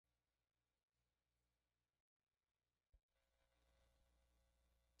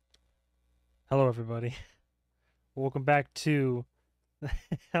Hello, everybody. Welcome back to.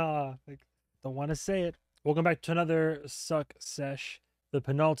 I don't want to say it. Welcome back to another Suck Sesh, the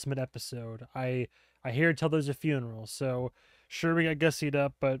penultimate episode. I hear tell there's a funeral, so sure we got gussied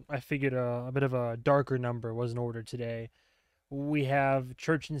up, but I figured a bit of a darker number was in order today. We have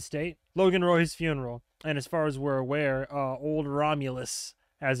Church and State, Logan Roy's funeral, and as far as we're aware, old Romulus,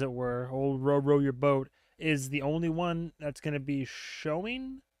 as it were, old row your boat, is the only one that's going to be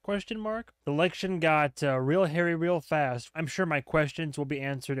showing? Question mark. The election got real hairy real fast. I'm sure my questions will be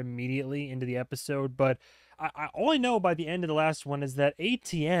answered immediately into the episode, but all I know by the end of the last one is that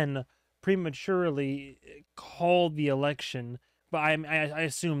ATN prematurely called the election, but I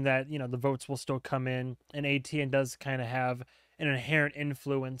assume that the votes will still come in, and ATN does kind of have an inherent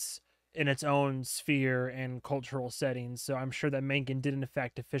influence in its own sphere and cultural settings. So I'm sure that Mencken did in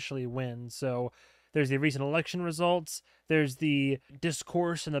fact officially win. So there's the recent election results. There's the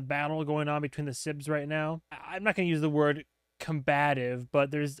discourse and the battle going on between the Sibs right now. I'm not going to use the word combative, but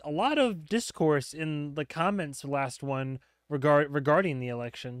there's a lot of discourse in the comments last one regarding the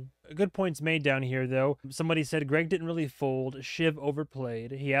election. Good points made down here, though. Somebody said Greg didn't really fold. Shiv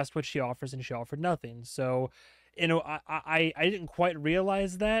overplayed. He asked what she offers, and she offered nothing. So, I didn't quite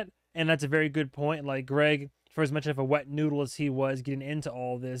realize that, and that's a very good point. Like, Greg, for as much of a wet noodle as he was getting into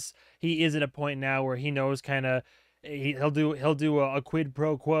all this, he is at a point now where he knows kind of he'll do a quid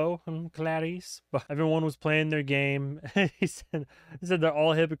pro quo, Clarice. But everyone was playing their game. he said they're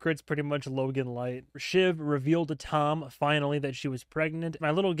all hypocrites, pretty much Logan light. Shiv revealed to Tom finally that she was pregnant.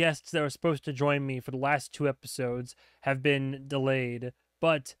 My little guests that were supposed to join me for the last 2 episodes have been delayed,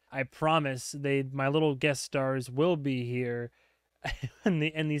 but I promise my little guest stars will be here in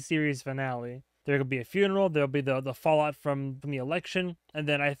the series finale. There will be a funeral. There'll be the fallout from the election, and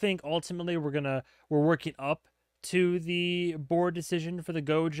then I think ultimately we're working up to the board decision for the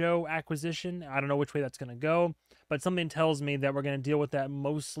Gojo acquisition. I don't know which way that's going to go, but something tells me that we're going to deal with that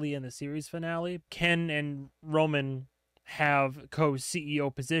mostly in the series finale. Ken and Roman have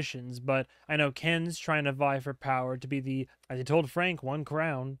co-CEO positions, but I know Ken's trying to vie for power to be the, as he told Frank, one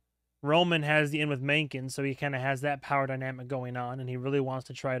crown. Roman has the in with Mencken, so he kind of has that power dynamic going on, and he really wants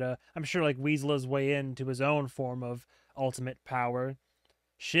to try to, I'm sure, like, weasel his way into his own form of ultimate power.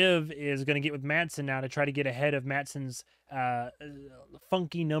 Shiv is going to get with Madsen now to try to get ahead of Madsen's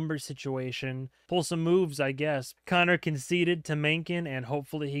funky number situation. Pull some moves, I guess. Connor conceded to Mencken, and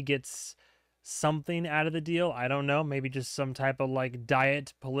hopefully he gets something out of the deal. I don't know. Maybe just some type of, like,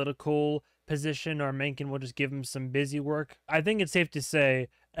 diet political position, or Mencken will just give him some busy work. I think it's safe to say,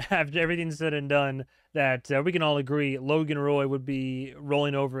 after everything's said and done, that we can all agree Logan Roy would be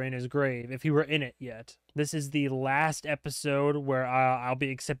rolling over in his grave if he were in it yet. This is the last episode where I'll be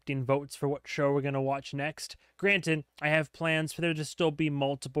accepting votes for what show we're going to watch next. Granted, I have plans for there to still be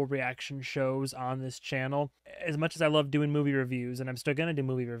multiple reaction shows on this channel. As much as I love doing movie reviews, and I'm still going to do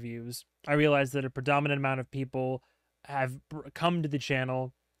movie reviews, I realize that a predominant amount of people have come to the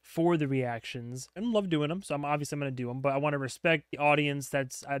channel for the reactions and love doing them, so I'm going to do them, but I want to respect the audience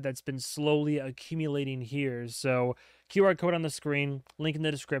that's been slowly accumulating here. So QR code on the screen, link in the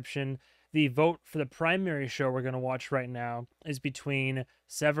description. The vote for the primary show we're going to watch right now is between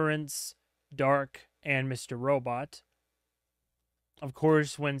Severance, Dark, and Mr. Robot. Of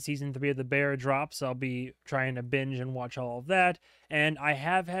course, when season 3 of The Bear drops, I'll be trying to binge and watch all of that. And I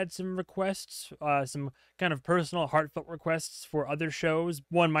have had some requests, some kind of personal, heartfelt requests for other shows.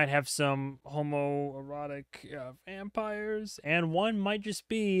 One might have some homoerotic vampires, and one might just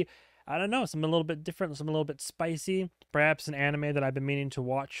be, I don't know, something a little bit different, something a little bit spicy. Perhaps an anime that I've been meaning to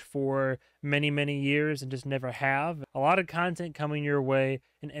watch for many, many years and just never have. A lot of content coming your way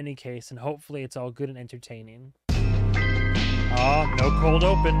in any case, and hopefully it's all good and entertaining. Oh, no cold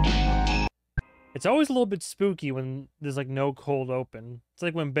open. It's always a little bit spooky when there's like no cold open. It's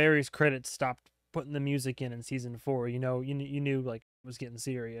like when Barry's credits stopped putting the music in season 4. You knew like it was getting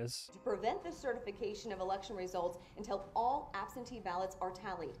serious. To prevent the certification of election results until all absentee ballots are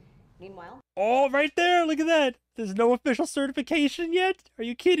tallied. Meanwhile, oh, right there, look at that. There's no official certification yet. Are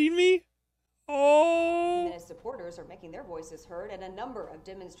you kidding me? Oh. His supporters are making their voices heard at a number of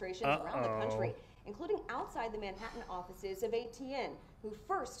demonstrations around the country, including outside the Manhattan offices of ATN, who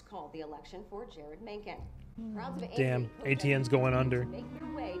first called the election for Jared Mencken. Crowds of damn, ATN's going under. Make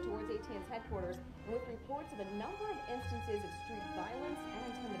their way towards ATN's headquarters, and with reports of a number of instances of street violence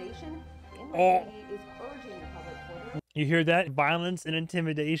and intimidation, the NYPD is urging the public order. You hear that? Violence and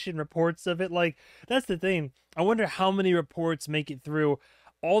intimidation, reports of it. Like, that's the thing. I wonder how many reports make it through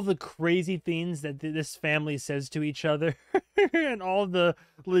all the crazy things that this family says to each other and all the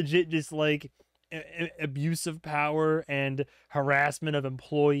legit just like abuse of power and harassment of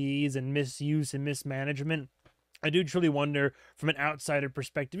employees and misuse and mismanagement. I do truly wonder, from an outsider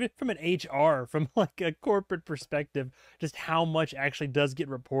perspective, from an HR, from like a corporate perspective, just how much actually does get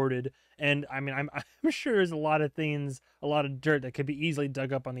reported. And I mean, I'm sure there's a lot of things, a lot of dirt that could be easily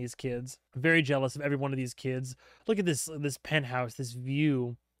dug up on these kids. I'm very jealous of every one of these kids. Look at this penthouse, this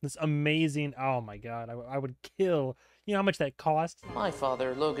view, this amazing. Oh my God, I would kill. You know how much that cost? My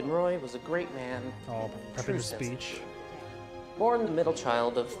father, Logan Roy, was a great man. Oh, prepping the speech. Born the middle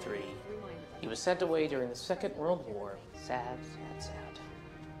child of 3. He was sent away during the Second World War. Sad, sad, sad.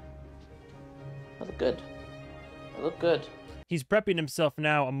 I look good. I look good. He's prepping himself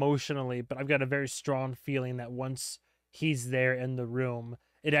now emotionally, but I've got a very strong feeling that once he's there in the room,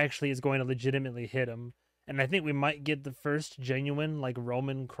 it actually is going to legitimately hit him. And I think we might get the first genuine, like,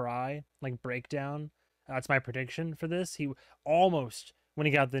 Roman cry, like, breakdown. That's my prediction for this. He almost, when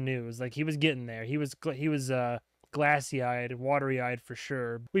he got the news, like, he was getting there. He was glassy-eyed, watery-eyed for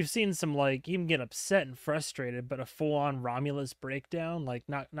sure. We've seen some, like, him get upset and frustrated, but a full-on Romulus breakdown, like,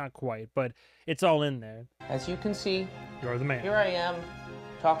 not quite, but it's all in there. As you can see, you're the man. Here I am,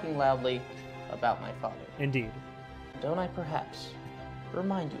 talking loudly about my father. Indeed. Don't I perhaps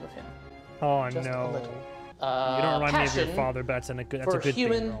remind you of him? Oh, just no. A little. You don't remind me of your father, but that's a good thing,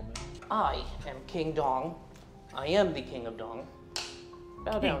 Roman. I am King Dong. I am the King of Dong.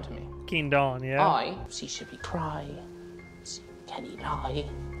 Bow down to me. King Dong, yeah. I see Shippy cry, see Kenny die,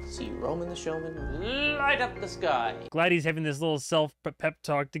 see Roman the Showman light up the sky. Glad he's having this little self-pep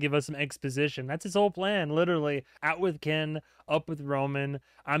talk to give us some exposition. That's his whole plan, literally. Out with Ken, up with Roman.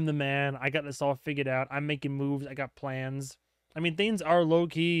 I'm the man. I got this all figured out. I'm making moves. I got plans. I mean, things are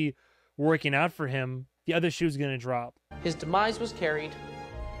low-key working out for him. The other shoe's gonna drop. His demise was carried,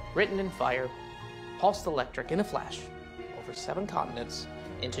 written in fire, pulsed electric in a flash, over 7 continents,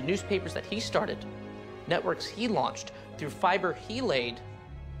 into newspapers that he started, networks he launched, through fiber he laid,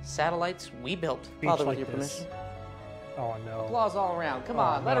 satellites we built. Father, with your permission. Oh no. Applause all around. Come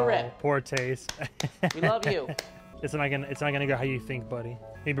on, let it rip. Poor taste. We love you. It's not gonna go how you think, buddy.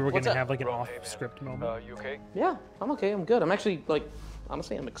 Maybe we're gonna have like an off-script moment. You okay? Yeah, I'm okay. I'm good. I'm actually, like,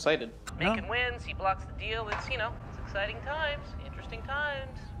 honestly, I'm excited. No. Macon wins. He blocks the deal. It's, you know, it's exciting times, interesting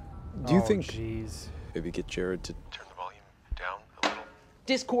times. Do you think Jeez. maybe get Jared to turn the volume down a little?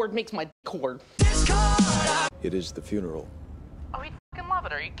 Discord makes my cord. It is the funeral. Oh, he'd fucking love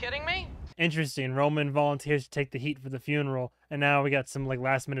it. Are you kidding me? Interesting. Roman volunteers to take the heat for the funeral, and now we got some like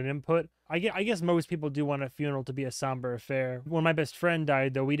last-minute input. I guess most people do want a funeral to be a somber affair. When my best friend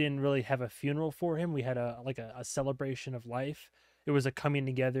died, though, we didn't really have a funeral for him. We had a celebration of life. It was a coming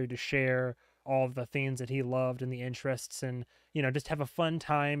together to share all of the things that he loved and the interests, and, you know, just have a fun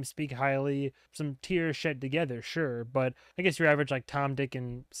time, speak highly, some tears shed together, sure. But I guess your average, like, Tom, Dick,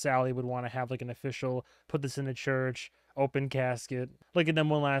 and Sally would want to have, like, an official, put this in a church, open casket, look at them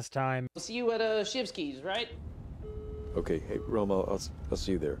one last time. We'll see you at Shivsky's, right? Okay, hey, Rome, I'll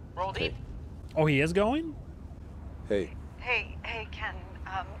see you there. Roll deep. Oh, he is going? Hey. Hey, Ken.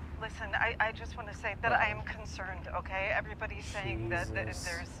 Listen, I just want to say that I am concerned, okay? Everybody's saying that there's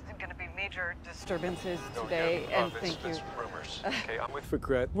going to be major disturbances today, and thank you. Rumors. Okay, I'm with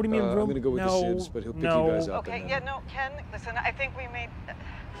Fouquet. What do you mean, I'm going to go with the Shivs, but he'll pick you guys up. Okay, yeah, no, Ken, listen, I think we're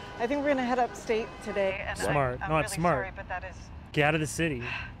going to head upstate today, and smart. I'm no, really it's smart. sorry, but that is... Get out of the city.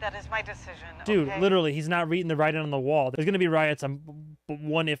 That is my decision. Dude, okay? literally, he's not reading the writing on the wall. There's going to be riots on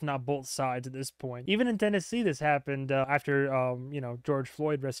one, if not both sides at this point. Even in Tennessee, this happened after, you know, George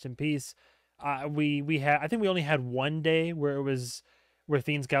Floyd, rest in peace. I think we only had one day where where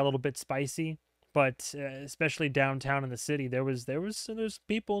things got a little bit spicy, but especially downtown in the city, there was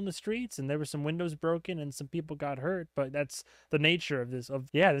people in the streets, and there were some windows broken and some people got hurt. But that's the nature of this.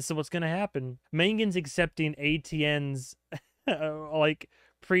 This is what's going to happen. Mangan's accepting ATN's like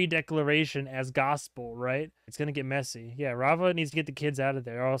pre-declaration as gospel, right? It's gonna get messy. Yeah, Rava needs to get the kids out of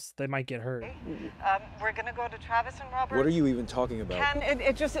there, or else they might get hurt. We're gonna go to Travis and Robert. What are you even talking about? Ken,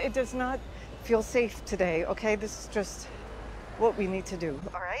 it does not feel safe today, okay? This is just what we need to do,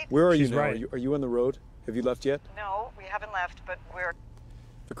 all right? Where are She's you now? right. Are you on the road? Have you left yet? No, we haven't left, but we're...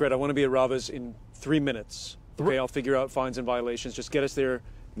 Fouquet, I want to be at Rava's in 3 minutes. Okay, I'll figure out fines and violations. Just get us there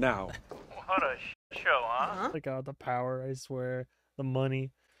now. What a show, huh? Like, the power, I swear. The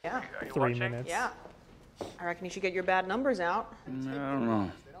money. Yeah. 3 minutes. Yeah. I reckon you should get your bad numbers out. I don't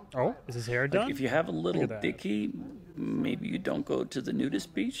know. Oh, is his hair done? Like, if you have a little dicky, maybe you don't go to the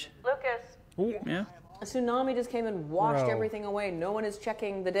nudist beach? Lucas. Ooh. Yeah? A tsunami just came and washed Bro. everything away. No one is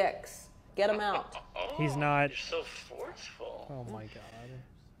checking the dicks. Get them out. He's not... You're so forceful. Oh my god.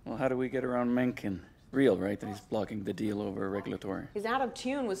 Well, how do we get around Mencken? real, right? That he's blocking the deal over regulatory. He's out of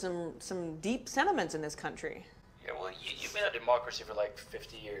tune with some deep sentiments in this country. Yeah, well, you've been a democracy for like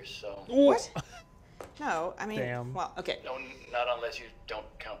 50 years, so... What? No, I mean, Damn. well, okay. No, not unless you don't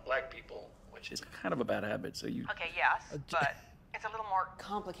count black people, which is kind of a bad habit, so you... Okay, yes, but it's a little more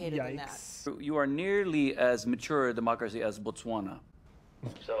Complicated than that. You are nearly as mature a democracy as Botswana.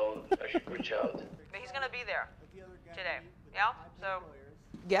 So, I should reach out. But he's gonna be there today. Yeah? So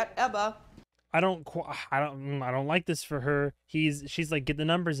Get Ebba. I don't like this for her. She's like, get the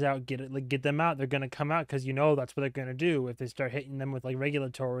numbers out, get them out. They're gonna come out because that's what they're gonna do if they start hitting them with like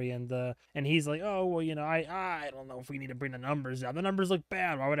regulatory and he's like, oh well, I don't know if we need to bring the numbers out. The numbers look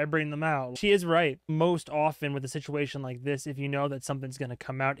bad. Why would I bring them out? She is right. Most often with a situation like this, if you know that something's gonna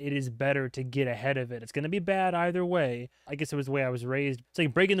come out, it is better to get ahead of it. It's gonna be bad either way. I guess it was the way I was raised. It's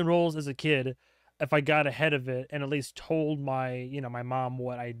like breaking the rules as a kid. If I got ahead of it and at least told my mom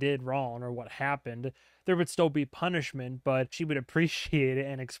what I did wrong or what happened, there would still be punishment, but she would appreciate it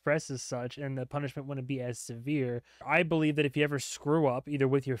and express as such, and the punishment wouldn't be as severe. I believe that if you ever screw up, either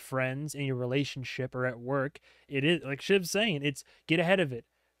with your friends, in your relationship, or at work, it is, like Shiv's saying, it's get ahead of it.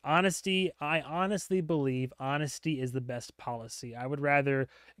 Honesty, I honestly believe honesty is the best policy. I would rather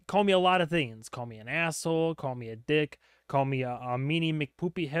call me a lot of things. Call me an asshole, call me a dick, call me a meanie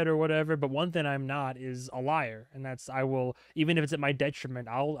McPoopy head or whatever, but one thing I'm not is a liar, and I will, even if it's at my detriment,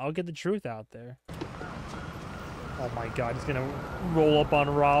 I'll get the truth out there. Oh my god, he's gonna roll up on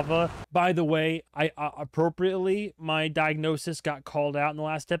Rava. By the way, I appropriately, my diagnosis got called out in the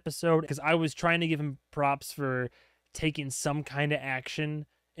last episode because I was trying to give him props for taking some kind of action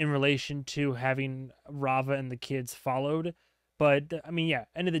in relation to having Rava and the kids followed. But, I mean, yeah,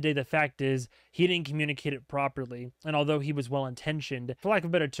 end of the day, the fact is, he didn't communicate it properly. And although he was well-intentioned, for lack of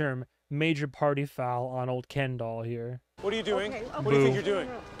a better term, major party foul on old Ken doll here. What are you doing? Okay, What do you think you're doing?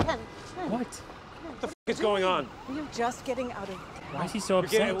 Ken, What? What the f is going on? you're just getting out of Why is he so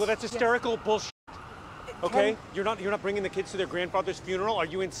upset? Well, that's hysterical bullshit. Okay, you're not bringing the kids to their grandfather's funeral. Are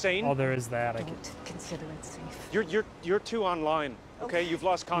you insane? Oh, there is that. Don't consider it safe. You're too online. Okay, you've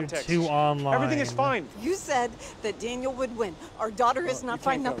lost context. You're too online. Everything is fine. You said that Daniel would win. Our daughter is not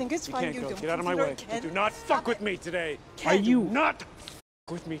fine. Nothing is fine. You You can't go. don't Get out of my consider way. it, Ken. Do not Stop fuck with it. me today. Are you not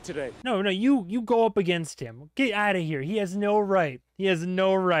with me today? No, you go up against him. Get out of here. He has no right. He has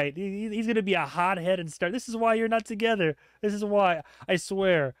no right. He's going to be a hothead and start. This is why you're not together. This is why. I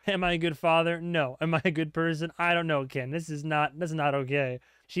swear. Am I a good father? No. Am I a good person? I don't know, Ken. That's not okay.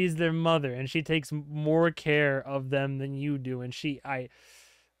 She's their mother, and she takes more care of them than you do, and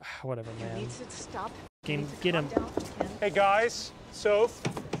whatever, man. You need to stop. Get him. Calm down, Ken. Hey guys, Soph,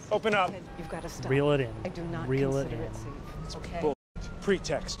 open up. Ken, you've got to stop. Reel it in. I do not Reel it consider in. it safe. Okay. Bull.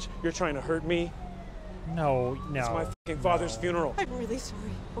 Pretext. You're trying to hurt me. No. It's my fucking father's funeral. I'm really sorry.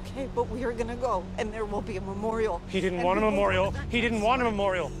 Okay, but we are gonna go, and there will be a memorial. He didn't And want a we will- memorial. He didn't want a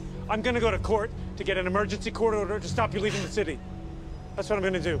memorial. I'm gonna go to court to get an emergency court order to stop you leaving the city. That's what I'm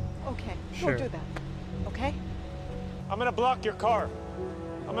gonna do. Okay, Sure. we'll do that. Okay. I'm gonna block your car.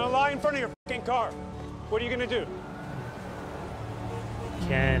 I'm gonna lie in front of your fucking car. What are you gonna do?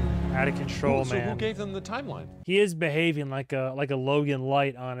 Ken, out of control, So man. who gave them the timeline? He is behaving like a Logan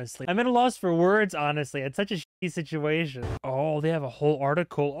Light, honestly. I'm at a loss for words, honestly. It's such a shitty situation. Oh, they have a whole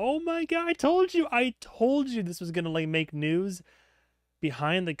article. Oh my god, I told you this was gonna like make news.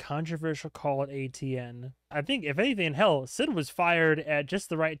 Behind the controversial call at ATN. I think, if anything, hell, Sid was fired at just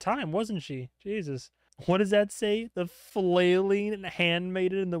the right time, wasn't she? Jesus. What does that say? The flailing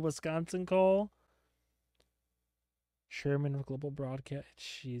handmaiden in the Wisconsin call? Chairman of Global Broadcast.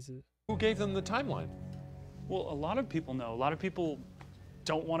 Jesus. Who gave them the timeline? Well, a lot of people know. A lot of people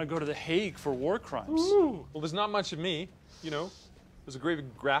don't want to go to The Hague for war crimes. Ooh. Well, there's not much of me, There's a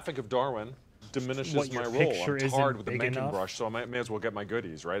great graphic of Darwin. Diminishes What, your my role. picture I'm tarred isn't with the big Mencken enough? brush, so I may as well get my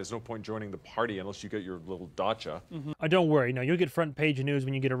goodies, right? There's no point joining the party unless you get your little dacha. Don't worry. No, you'll get front page news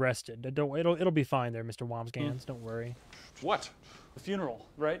when you get arrested. It'll be fine there, Mr. Wamsgans. Don't worry. What? The funeral,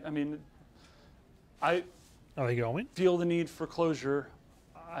 right? I mean, Are they going? feel the need for closure.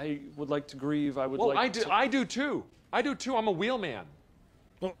 I would like to grieve. I would Well, like to... I do too. I do too. I'm a wheelman.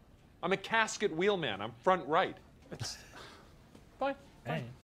 Well- I'm a casket wheelman. I'm front right. Fine. Hey,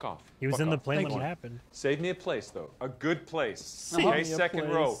 Off. he was Fuck in the off. plane Thank when you. it happened. Save me a place, though. A good place. Save Okay, me a second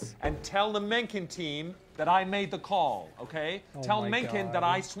row. place. And tell the Mencken team that I made the call, okay? Oh tell my Mencken God. that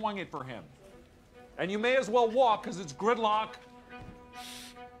I swung it for him. And you may as well walk, because it's gridlock.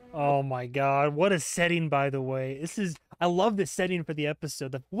 Oh my god, what a setting, by the way. I love the setting for the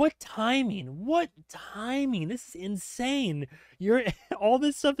episode. What timing? What timing? This is insane. All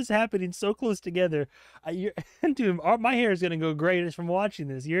this stuff is happening so close together. Dude, my hair is gonna go gray just from watching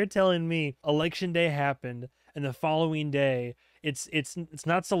this. You're telling me Election Day happened, and the following day, it's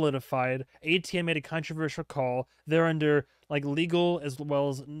not solidified. ATN made a controversial call. They're under like legal as well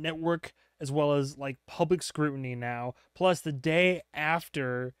as network as well as like public scrutiny now. Plus, the day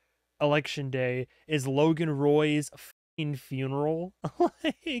after Election Day is Logan Roy's funeral.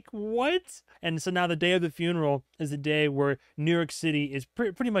 Like, what? And so now the day of the funeral is the day where New York City is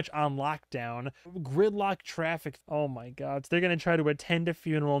pretty much on lockdown. Gridlock traffic. Oh my God. So they're going to try to attend a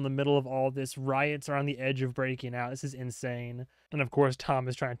funeral in the middle of all this. Riots are on the edge of breaking out. This is insane. And of course, Tom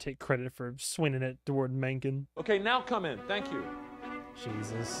is trying to take credit for swinging it toward Mencken. Okay, now come in. Thank you.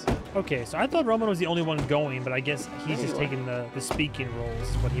 Jesus. Okay, so I thought Roman was the only one going, but I guess he's just taking the speaking roles,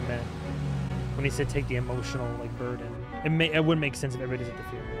 is what he meant. When he said take the emotional like burden. It wouldn't make sense if everybody's at the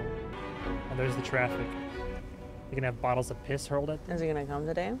funeral. And there's the traffic. You're gonna have bottles of piss hurled at them? Is he gonna come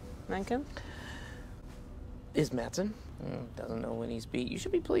today, Mencken? Is Mattson? Doesn't know when he's beat. You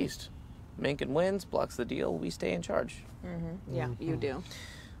should be pleased. Mencken wins, blocks the deal, we stay in charge. Mm-hmm. Yeah, you do.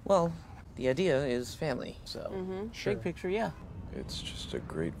 Well, the idea is family, so Sure. big picture, yeah. It's just a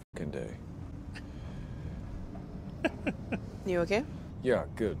great fucking day. You okay? Yeah,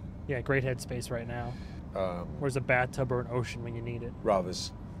 good. Yeah, great headspace right now. Where's a bathtub or an ocean when you need it?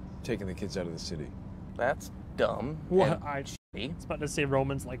 Rava's taking the kids out of the city. That's dumb. What? I was about to say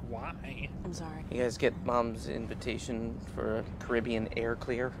Roman's like, why? I'm sorry. You guys get Mom's invitation for a Caribbean air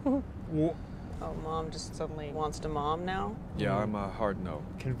clear? Wha- Oh, Mom just suddenly wants to mom now? Yeah, I'm a hard no.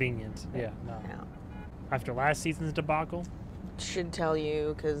 Convenient. Yeah, no. Yeah. After last season's debacle? Should tell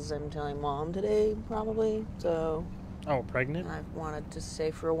you, because I'm telling Mom today, probably, so... Oh, pregnant? I've wanted to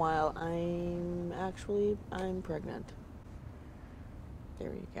say for a while, I'm pregnant. There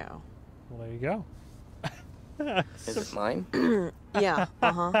you go. Well, there you go. Is it mine? Yeah,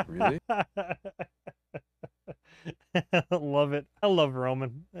 uh-huh. Really? Love it. I love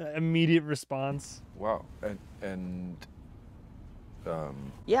Roman. Immediate response. Wow. And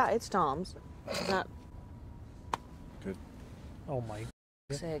Yeah, it's Tom's. Not good. Oh my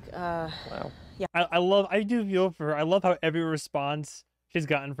sick. Wow. Yeah. I do feel for her. I love how every response she's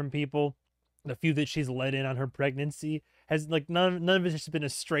gotten from people, the few that she's let in on her pregnancy, has like none of it's just been a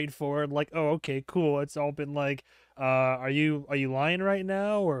straightforward like, oh, okay, cool. It's all been like, are you lying right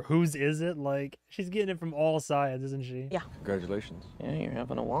now, or whose is it? Like, she's getting it from all sides, isn't she? Yeah. Congratulations. Yeah, you're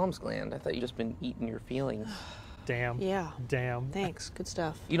having a Wom's gland. I thought you just been eating your feelings. Damn. Yeah. Damn. Thanks. Good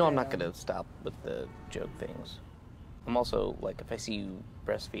stuff. You know I'm not gonna stop with the joke things. I'm also, like, if I see you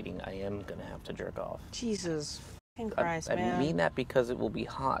breastfeeding, I am gonna have to jerk off. Jesus fucking Christ, I man. mean that because it will be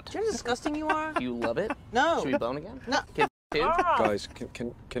hot. Do you know how disgusting you are? Do you love it? No. Should we bone again? No. Kid, dude? Guys,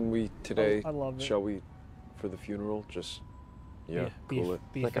 can we today? I love it. Shall we, for the funeral, just cool it?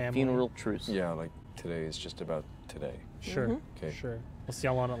 Be Like family. a funeral truce. Yeah, like today is just about today. Sure. Okay. Sure. We'll see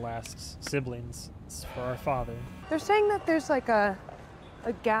how long it lasts. Siblings. It's for our father. They're saying that there's like a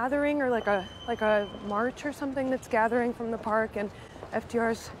gathering or like a march or something that's gathering from the park, and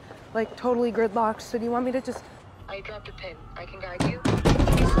FDR's like totally gridlocked. So do you want me to just? I dropped a pin. I can guide you.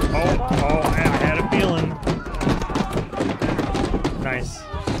 Oh, I had a feeling. Nice.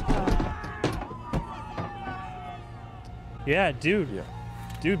 Yeah, dude. Yeah.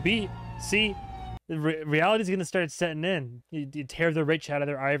 Dude, see, reality's gonna start setting in. You tear the rich out of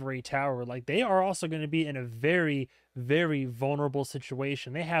their ivory tower. Like, they are also gonna be in a very, very vulnerable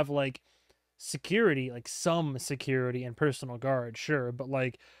situation. They have like security, like some security and personal guard, sure, but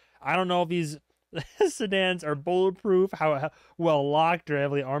like, I don't know if these sedans are bulletproof, how well locked or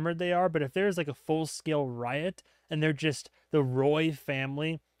heavily armored they are, but if there's like a full-scale riot and they're just the Roy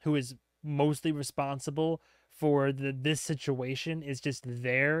family who is mostly responsible for this situation is just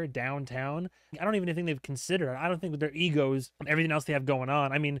there downtown, I don't even think they've considered. I don't think with their egos and everything else they have going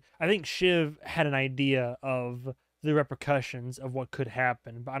on. I mean, I think Shiv had an idea of the repercussions of what could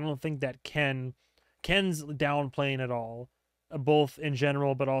happen, but I don't think that Ken's downplaying it all, both in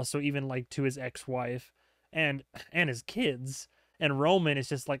general, but also even like to his ex-wife and his kids. And Roman is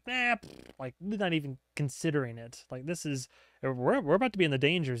just like, like not even considering it. Like, this is, we're about to be in the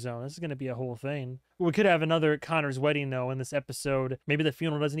danger zone. This is going to be a whole thing. We could have another Connor's wedding though in this episode. Maybe the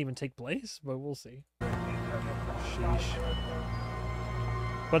funeral doesn't even take place, but we'll see. Sheesh.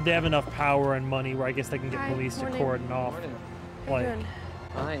 But they have enough power and money where I guess they can get Hi, police to morning. cordon off like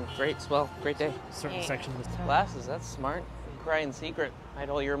Fine, great, swell, great day. certain sections of the Glasses, that's smart. Cry in secret, hide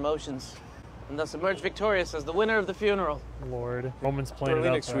all your emotions. and thus emerge victorious as the winner of the funeral. Lord. Roman's playing Early it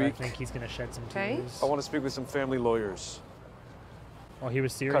up, next but I week. think he's going to shed some Okay. tears. I want to speak with some family lawyers. Oh, he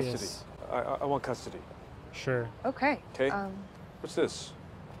was serious. Custody. I want custody. Sure. Okay. Okay. What's this?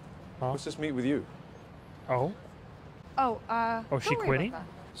 Huh? What's this meet with you? Oh? Oh, Oh, don't she worry quitting? about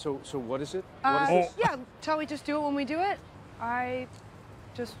So what is it? that. What is this? Yeah, shall we just do it when we do it? I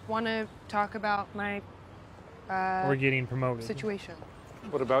just want to talk about my We're getting promoted. situation.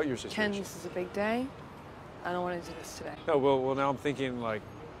 What about your Ken, situation? this is a big day. I don't want to do this today. No, well, now I'm thinking like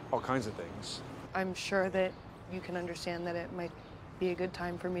all kinds of things. I'm sure that you can understand that it might be a good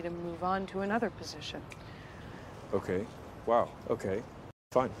time for me to move on to another position. Okay. Wow. Okay.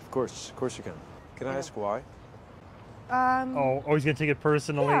 Fine. Of course you can. Can I ask why? Oh, he's gonna take it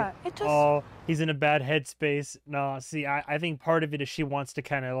personally. Yeah, it just- Oh, he's in a bad headspace. No, see, I think part of it is she wants to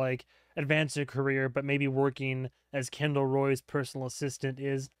kind of like advance her career, but maybe working as Kendall Roy's personal assistant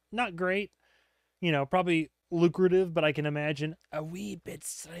is not great. You know, probably lucrative, but I can imagine a wee bit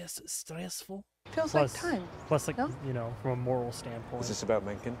stressful. Feels like time. Plus, like, No? you know, from a moral standpoint. Is this about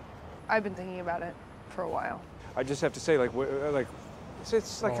Mencken? I've been thinking about it for a while. I just have to say, like,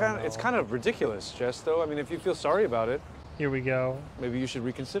 it's like Oh, it's no. kind of ridiculous, Jess. Though, I mean, if you feel sorry about it, Here we go. maybe you should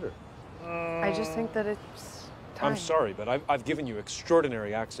reconsider. I just think that it's time. I'm sorry, but I've given you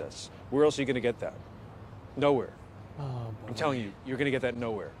extraordinary access. Where else are you going to get that? Nowhere. Oh, boy. I'm telling you, you're going to get that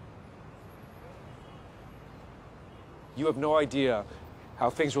nowhere. You have no idea how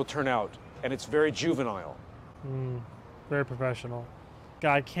things will turn out, and it's very juvenile. Very professional.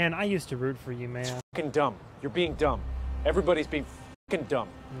 God, Ken, I used to root for you, man. Fucking dumb. You're being dumb. Everybody's being fucking dumb.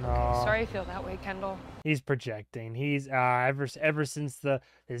 No. Sorry you feel that way, Kendall. He's projecting. He's ever since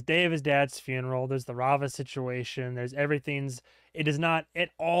his day of his dad's funeral. There's the Rava situation. There's everything's. It does not at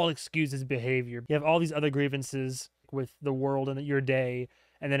all excuse his behavior. You have all these other grievances with the world and your day,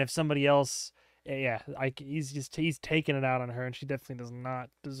 and then if somebody else, yeah, he's taking it out on her, and she definitely does not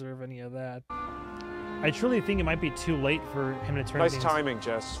deserve any of that. I truly think it might be too late for him to turn. Nice things. timing,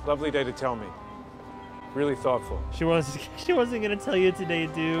 Jess. Lovely day to tell me. Really thoughtful. She wasn't gonna tell you today,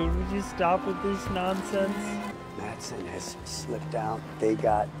 dude. Would you stop with this nonsense? Madsen has slipped out. They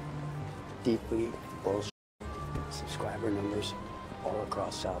got deeply bullshit subscriber numbers all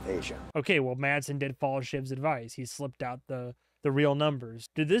across South Asia. Okay, well, Madsen did follow Shiv's advice. He slipped out the real numbers.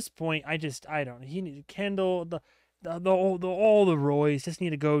 To this point, I don't. He needed Kendall, all the Roys just need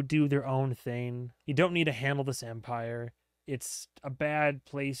to go do their own thing. You don't need to handle this empire. It's a bad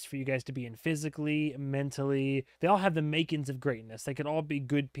place for you guys to be in physically, mentally. They all have the makings of greatness. They could all be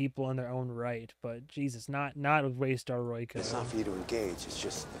good people in their own right, but Jesus, not with Waystar Royco. It's not for you to engage. It's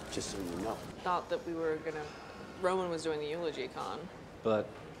just so you know. Thought that we were gonna. Roman was doing the eulogy con. But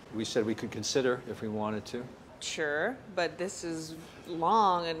we said we could consider if we wanted to. Sure, but this is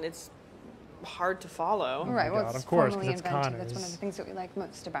long and it's hard to follow. All right, well, God, it's of course, 'cause formally it's invented. That's one Connors. of the things that we like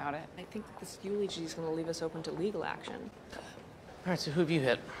most about it. I think this eulogy is gonna leave us open to legal action. All right, so who have you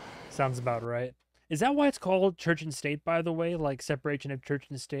hit? Sounds about right. Is that why it's called church and state, by the way? Like separation of church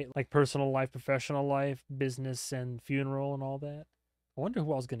and state, like personal life, professional life, business and funeral and all that? I wonder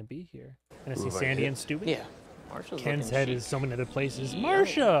who else is going to be here. Gonna see Who have I Sandy hit? and Stewie? Yeah. Marsha's Ken's looking head chic. is so many other places. Yeah.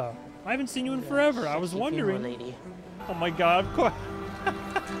 Marsha! I haven't seen you in forever. I was Sexy funeral wondering. lady. Oh my God, of course.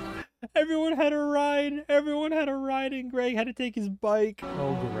 Everyone had a ride. Everyone had a ride, and Greg had to take his bike.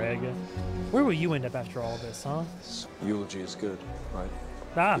 Oh, Greg. Where will you end up after all this, huh? Eulogy is good, right?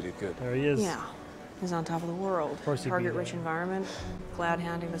 Ah, You did good. there he is. Yeah, he's on top of the world. Of course he'd be Target-rich there. environment, glad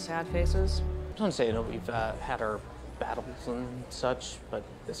handing the sad faces. Don't say that we've had our battles and such, but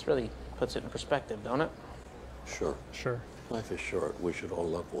this really puts it in perspective, don't it? Sure. Sure. Life is short. We should all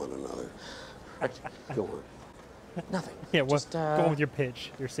love one another. Go on. Nothing. Yeah, well, Just, go on with your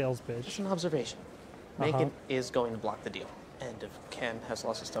pitch, your sales pitch. Just an observation. Megan is going to block the deal. And if Ken has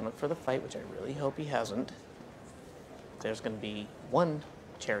lost his stomach for the fight, which I really hope he hasn't, there's going to be one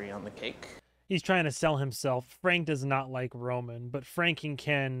cherry on the cake. He's trying to sell himself. Frank does not like Roman, but Frank and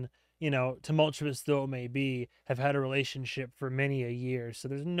Ken, you know, tumultuous though it may be, have had a relationship for many a year. So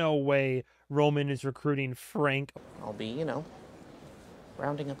there's no way Roman is recruiting Frank. I'll be, you know,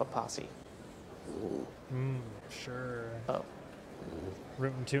 rounding up a posse. Sure. Oh,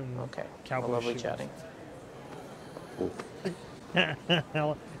 Rootin' tootin'. okay. Cowboy Well, lovely shoes. chatting.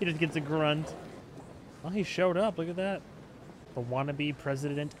 He just gets a grunt. Oh, he showed up. Look at that. The wannabe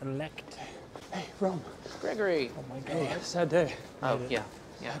president-elect. Hey, Rome. Gregory. Oh my God. Hey, sad day. Oh, yeah.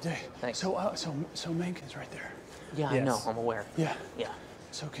 Yeah. Sad day. Thanks. So Menken's right there. Yeah, I Yes. know. I'm aware. Yeah. Yeah.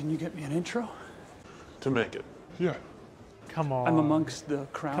 So can you get me an intro? To make it. Yeah. Come on. I'm amongst the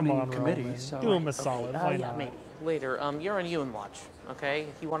crowning Come on, committee, Roman. so Do him a solid. Why yeah, not? maybe later. You're on Ewan watch, okay?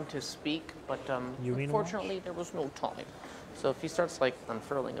 He wanted to speak, but Ewing unfortunately there was no time. So if he starts like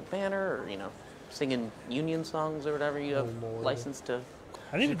unfurling a banner or singing union songs or whatever, you have license to.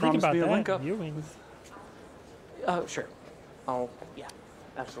 I didn't even think about me a link that. up. Viewings. Sure. Yeah,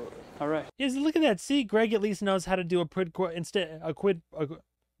 absolutely. All right. Yes, look at that. See, Greg at least knows how to do a quid quo instead a quid.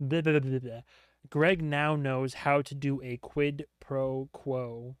 Blah, blah, blah, blah, blah. Greg now knows how to do a quid pro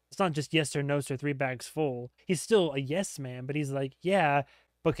quo. It's not just yes or no, sir, 3 bags full. He's still a yes man, but he's like, yeah,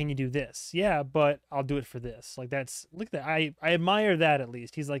 but can you do this? Yeah, but I'll do it for this. Like look at that. I admire that at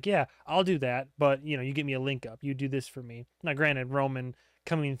least. He's like, yeah, I'll do that, but you get me a link up. You do this for me. Now, granted, Roman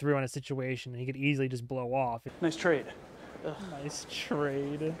coming through on a situation, he could easily just blow off. Nice trade. Nice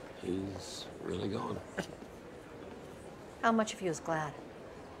trade. He's really gone. How much of you is glad?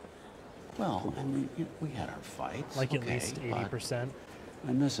 Well, I mean, we had our fights. Like at okay, least 80%.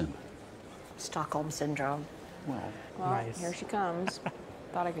 I miss him. Stockholm syndrome. Well, Well, here she comes.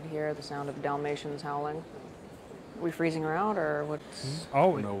 Thought I could hear the sound of Dalmatians howling. Are we freezing her out, or what's...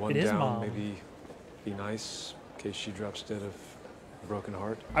 Oh, no, one it is down. Mom. Maybe be nice in case she drops dead of a broken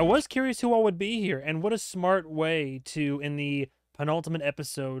heart. I was curious who all would be here, and what a smart way to, in the penultimate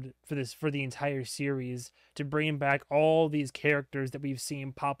episode for the entire series, to bring back all these characters that we've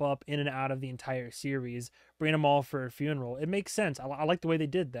seen pop up in and out of the entire series, bring them all for a funeral. It makes sense. I like the way they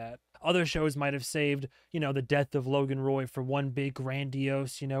did that. Other shows might have saved, the death of Logan Roy for one big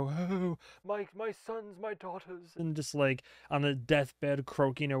grandiose, oh, my sons, my daughters, and just like on the deathbed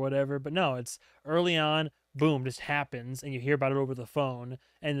croaking or whatever. But no, it's early on, boom, just happens, and you hear about it over the phone,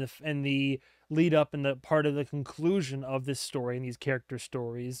 and the lead up and the part of the conclusion of this story and these character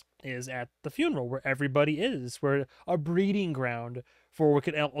stories is at the funeral, where everybody is, where a breeding ground for what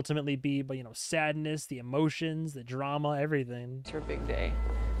could ultimately be, but sadness, the emotions, the drama, everything. It's her big day.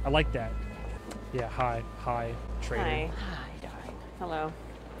 I like that. Yeah, hi, trader. Hi, darling. Hello.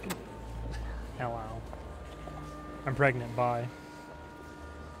 Hello. I'm pregnant, bye.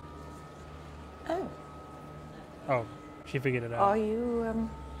 Oh. Oh, she figured it out. Are you,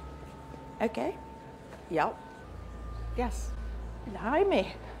 okay? Yep. Yes.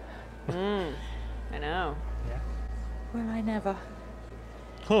 Blimey. I know. Yeah. Well, I never.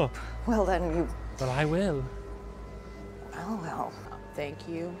 Huh. Well, then you... But I will. Oh, well. Thank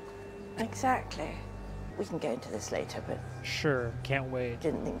you. Exactly. We can go into this later, but... Sure, can't wait.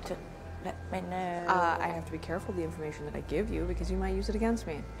 Didn't think to let me know. I have to be careful the information that I give you, because you might use it against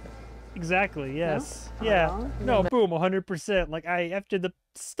me. Exactly, yes. No? Yeah. No, boom, 100%. Like, after the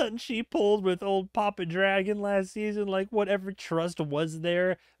stunt she pulled with old Papa Dragon last season, like, whatever trust was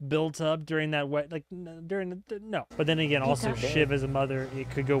there built up during that no. But then again, also, Shiv as a mother, it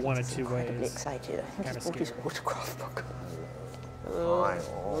could go one of two ways. Excited. I think he's bought his autograph book.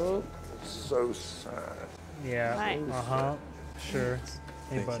 Oh, so sad. Yeah. Nice. Uh-huh. Sure.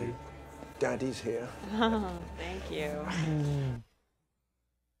 Hey, Thank buddy. you. Daddy's here. Thank you.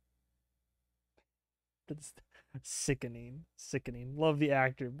 That's sickening. Love the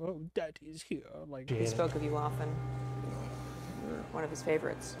actor. Oh, Daddy's here. Like, He spoke of you often. One of his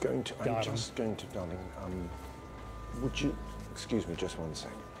favorites. I'm just going to, darling. Would you excuse me just one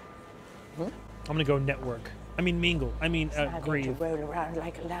second? I'm gonna go network. I mean mingle. I mean grieve. To roll around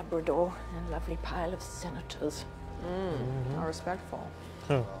like a Labrador in a lovely pile of senators. How respectful.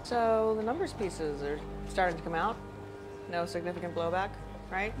 Huh. So the numbers pieces are starting to come out. No significant blowback,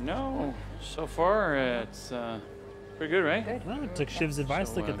 right? No, so far it's pretty good, right? Good. Well, took Shiv's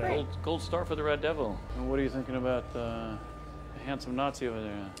advice. Look at that. Gold star for the Red Devil. And what are you thinking about the handsome Nazi over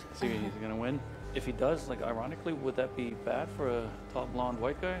there? See, he's gonna win. If he does, like, ironically, would that be bad for a tall blonde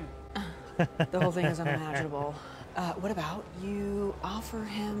white guy? The whole thing is unimaginable. What about you offer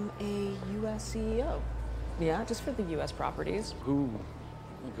him a U.S. CEO? Yeah, just for the U.S. properties. Who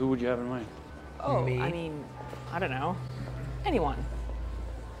would you have in mind? Oh, Me? I mean, I don't know. Anyone.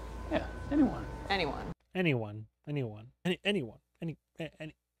 Yeah, anyone. Anyone.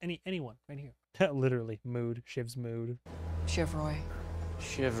 Anyone right here. Literally, mood. Shiv's mood. Shiv Roy.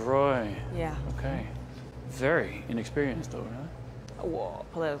 Shiv Roy. Yeah. Okay. Very inexperienced, though, huh? Well,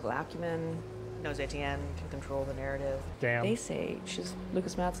 political acumen, knows ATN, can control the narrative. Damn. They say she's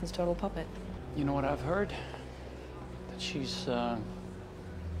Lucas Madsen's total puppet. You know what I've heard? That she's,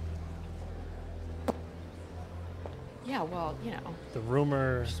 Yeah, well, you know. The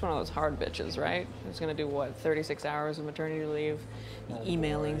rumor. She's one of those hard bitches, right? Who's gonna do what, 36 hours of maternity leave,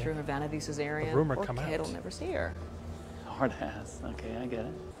 emailing through her vanity cesarean. The rumor Poor come kid out. will never see her. hard ass. Okay, I get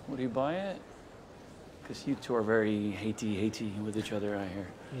it. Would you buy it? Because you two are very hatey with each other, I hear.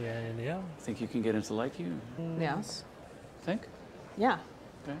 Yeah. Think you can get him to like you? Yes. Think? Yeah.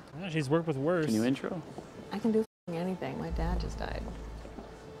 Okay. Yeah, she's worked with worse. Can you intro? I can do anything. My dad just died.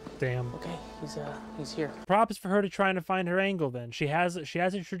 Damn. Okay, he's here. Props for her to trying to find her angle then. She has a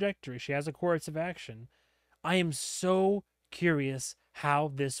trajectory. She has a course of action. I am so curious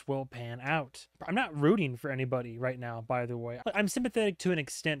how this will pan out. I'm not rooting for anybody right now, by the way. I'm sympathetic to an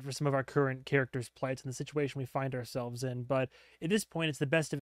extent for some of our current characters' plights and the situation we find ourselves in, but at this point, it's the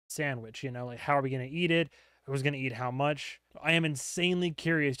best of sandwich, you know, like how are we going to eat it? Who's going to eat how much? I am insanely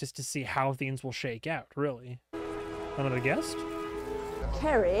curious just to see how things will shake out, really. Another guest?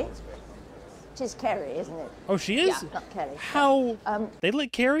 Carrie. She's Carrie, isn't it? Oh, she is? Yeah, not Kelly. How? They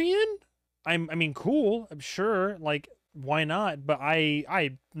let Carrie in? I mean, cool. I'm sure. Like, why not? But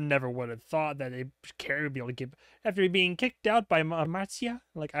I never would have thought that Carrie would be able to get, after being kicked out by Marcia.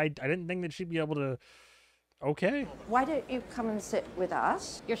 Like, I didn't think that she'd be able to. Okay. Why don't you come and sit with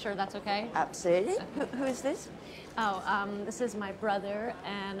us? You're sure that's okay? Absolutely. Who is this? Oh, this is my brother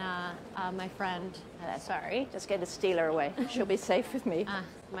and my friend. Sorry. Just going to steal her away. She'll be safe with me.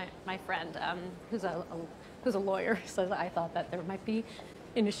 My friend, who's a lawyer, so I thought that there might be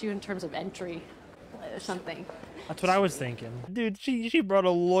an issue in terms of entry or something. That's what I was thinking. Dude, she brought a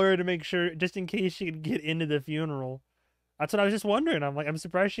lawyer to make sure, just in case she could get into the funeral. That's what I was just wondering. I'm like, I'm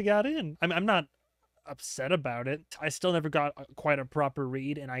surprised she got in. I'm not upset about it. I still never got quite a proper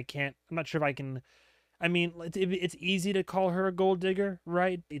read, and I'm not sure if I can. I mean, it's easy to call her a gold digger,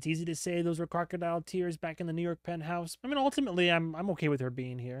 right? It's easy to say those were crocodile tears back in the New York penthouse. I mean, ultimately, I'm okay with her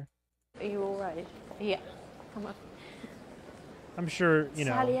being here. Are you all right? Yeah. I'm sure, you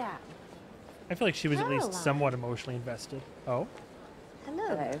know. Sally Ann. I feel like she was at least somewhat emotionally invested. Oh?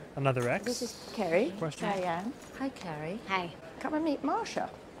 Hello. Another ex? This is Carrie. Question? Sally Ann. Hi, Carrie. Hi. Come and meet Marsha.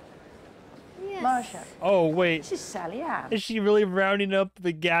 Yes. Marsha. Oh, wait. This is Sally Ann. Is she really rounding up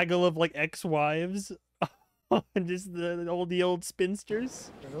the gaggle of, like, ex-wives? And just the old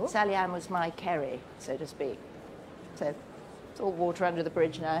spinsters? Sally Ann was my Carrie, so to speak. So it's all water under the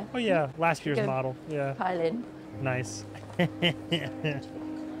bridge now. Oh, yeah. Last year's Go model. Yeah. Pile in. Nice.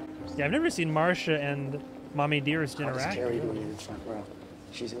 Yeah, I've never seen Marcia and Mommy Dearest interact. Carrie doing in the front row?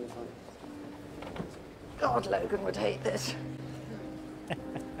 She's in the front. God, Logan would hate this.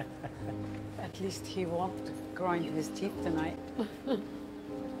 At least he won't grind his teeth tonight.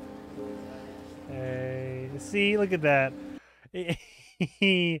 Hey, see, look at that.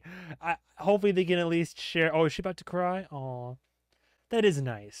 Hopefully they can at least share. Oh, is she about to cry? Aw, that is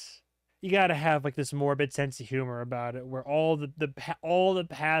nice. You gotta have like this morbid sense of humor about it, where all the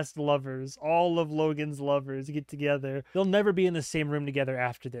past lovers, all of Logan's lovers, get together. They'll never be in the same room together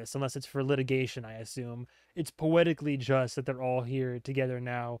after this, unless it's for litigation, I assume. It's poetically just that they're all here together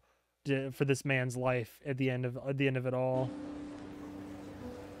now for this man's life at the end of it all.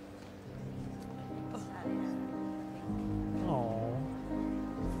 Oh.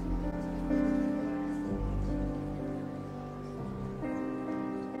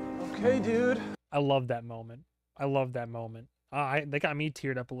 Okay, dude. I love that moment. I love that moment. They got me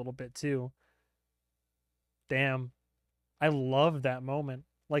teared up a little bit too. Damn. I love that moment.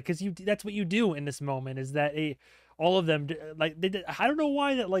 Like, cause that's what you do in this moment, is that all of them, like, I don't know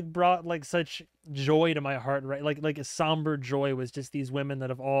why that like brought like such joy to my heart, right? Like a somber joy was just these women that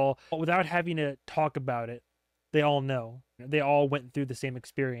have all, without having to talk about it, they all know. They all went through the same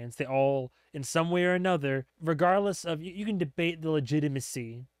experience. They all, in some way or another, regardless of, you can debate the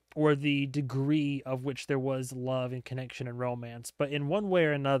legitimacy or the degree of which there was love and connection and romance, but in one way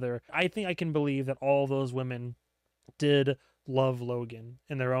or another, I think I can believe that all those women did love Logan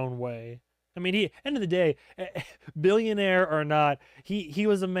in their own way. I mean, end of the day, billionaire or not, he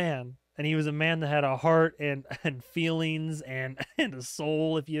was a man, and he was a man that had a heart and feelings and a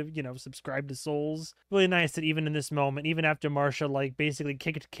soul, if you subscribe to souls. Really nice that even in this moment, even after Marcia like basically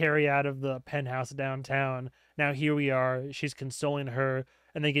kicked Carrie out of the penthouse downtown, now here we are, she's consoling her,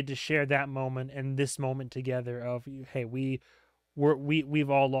 and they get to share that moment and this moment together of, hey, we've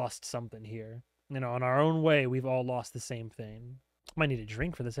all lost something here. In our own way, we've all lost the same thing. Might need a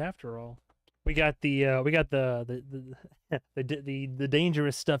drink for this after all. We got the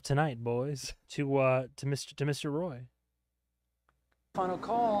dangerous stuff tonight, boys. To Mr. Roy. Final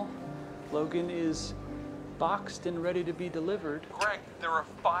call. Logan is boxed and ready to be delivered. Greg, there are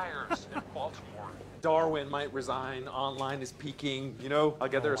fires in Baltimore. Darwin might resign. Online is peaking. I'll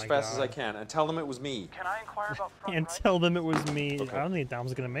get there as fast as I can and tell them it was me. Can I inquire about front And tell them it was me. Okay. I don't think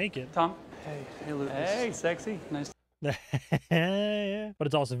Dom's gonna make it. Tom. Hey, Lucas. Hey, sexy. Nice. Yeah. But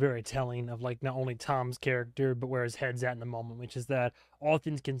it's also very telling of like not only Tom's character, but where his head's at in the moment, which is that all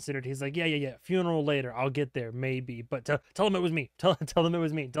things considered, he's like, yeah, funeral later, I'll get there, maybe. But tell them it was me. Tell them it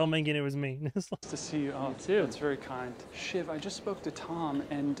was me. Tell Megan it was me. To see you. Oh, too. That's very kind. Shiv, I just spoke to Tom,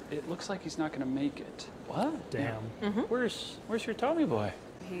 and it looks like he's not going to make it. What? Damn. Where's your Tommy boy?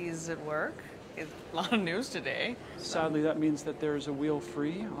 He's at work. A lot of news today. Sadly, that means that there's a wheel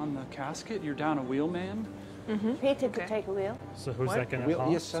free on the casket. You're down a wheel man. Peter could take a wheel. So who's that going to Wheel,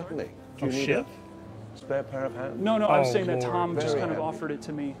 honk? yes, certainly. Do Oh, you need Shiv? a spare pair of hands? No, I was Oh, saying that Lord. Tom just Very kind of happy. offered it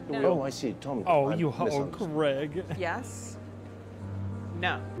to me. The No. wheel. Oh, I see. Tom. Oh, I misunderstood. Greg. Yes.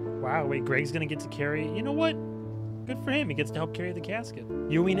 No. Wow, wait, Greg's going to get to carry. You know what? Good for him. He gets to help carry the casket.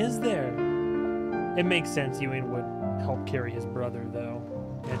 Ewing is there. It makes sense Ewing would help carry his brother, though.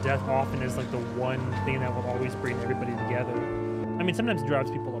 Yeah, death often is like the one thing that will always bring everybody together. I mean, sometimes it drives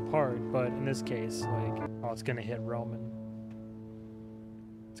people apart, but in this case, like, oh, it's gonna hit Roman.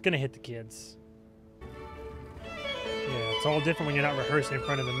 It's gonna hit the kids. Yeah, it's all different when you're not rehearsing in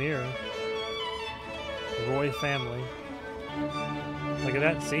front of the mirror. The Roy family. Look at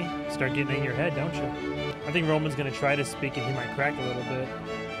that, see? Start getting in your head, don't you? I think Roman's gonna try to speak and he might crack a little bit.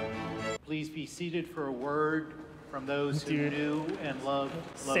 Please be seated for a word from those who knew and loved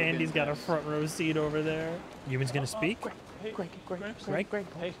Logan. Sandy's got a front row seat over there. Ewan's gonna speak? Greg. You're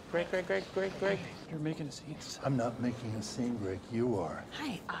making a scene. I'm not making a scene, Greg. You are.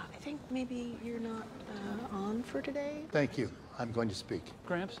 Hi, I think maybe you're not on for today. Thank you. I'm going to speak.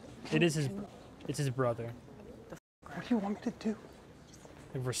 Gramps? It's his brother. What do you want me to do?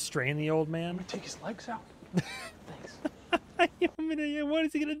 Like restrain the old man? Take his legs out. What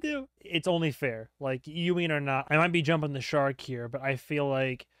is he gonna do? It's only fair. Like, Ewing or not, I might be jumping the shark here, but I feel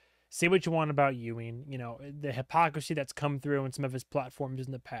like, say what you want about Ewing, you know, the hypocrisy that's come through in some of his platforms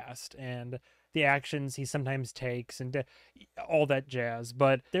in the past, and the actions he sometimes takes, and all that jazz.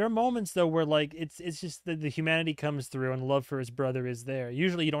 But there are moments though where like it's just the humanity comes through, and love for his brother is there.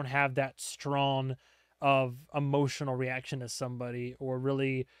 Usually you don't have that strong of emotional reaction to somebody, or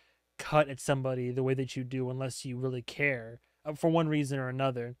really cut at somebody the way that you do unless you really care for one reason or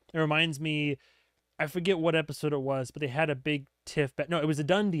another. It reminds me, I forget what episode it was, but they had a big tiff. No, it was a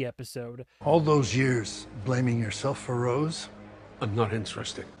Dundee episode. All those years blaming yourself for Rose? I'm not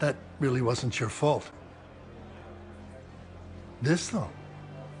interested. That really wasn't your fault. This, though,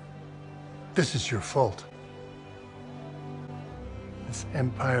 this is your fault. This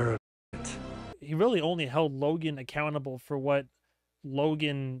empire of shit. He really only held Logan accountable for what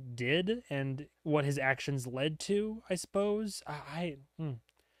Logan did and what his actions led to, I suppose. I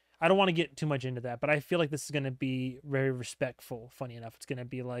don't want to get too much into that, but I feel like this is going to be very respectful. Funny enough, it's going to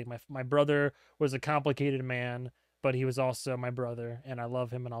be like my brother was a complicated man, but he was also my brother, and I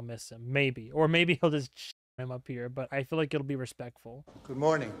love him and I'll miss him. Maybe. Or maybe he'll just him up here, but I feel like it'll be respectful. Good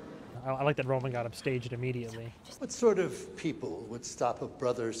morning. I like that Roman got upstaged immediately. What sort of people would stop a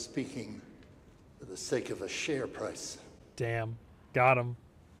brother speaking for the sake of a share price? Damn. Got him.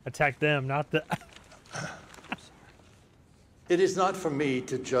 Attack them, not the... It is not for me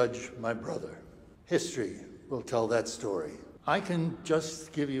to judge my brother. History will tell that story. I can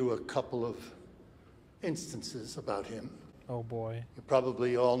just give you a couple of instances about him. Oh boy. You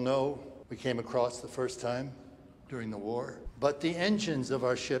probably all know we came across the first time during the war. But the engines of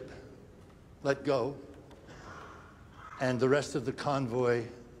our ship let go, and the rest of the convoy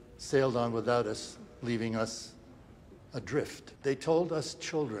sailed on without us, leaving us adrift. They told us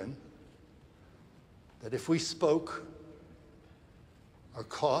children that if we spoke or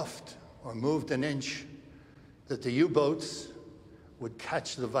coughed or moved an inch, that the U-boats would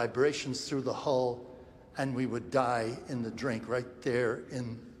catch the vibrations through the hull and we would die in the drink right there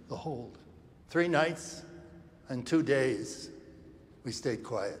in the hold. 3 nights and 2 days we stayed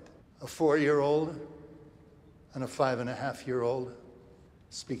quiet. A 4-year-old and a 5.5-year-old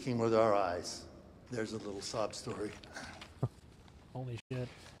speaking with our eyes. There's a little sob story. Holy shit.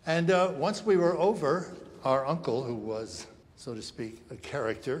 And once we were over, our uncle, who was, so to speak, a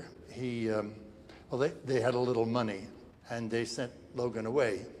character, they had a little money, and they sent Logan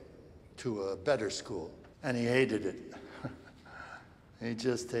away to a better school, and he hated it. He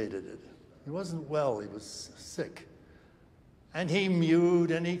just hated it. He wasn't well, he was sick. And he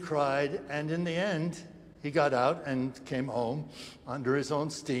mewed and he cried, and in the end, he got out and came home under his own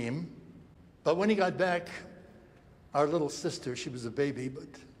steam. But when he got back, our little sister, she was a baby, but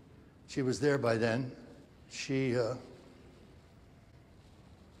she was there by then. He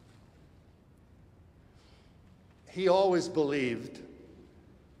always believed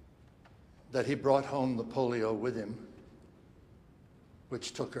that he brought home the polio with him,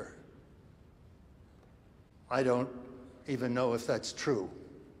 which took her. I don't even know if that's true.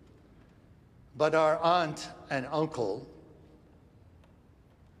 But our aunt and uncle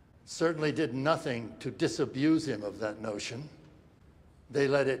certainly did nothing to disabuse him of that notion. They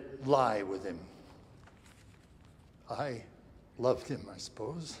let it lie with him. I loved him, I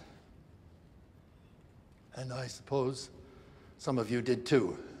suppose. And I suppose some of you did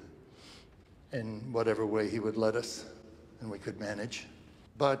too, in whatever way he would let us and we could manage.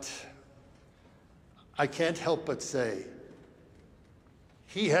 But I can't help but say,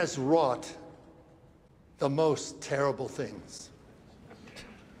 he has wrought the most terrible things.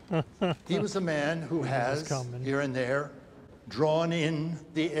 He was a man who has, here and there, drawn in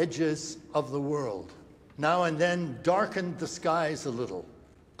the edges of the world, now and then darkened the skies a little,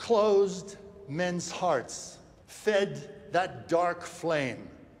 closed men's hearts, fed that dark flame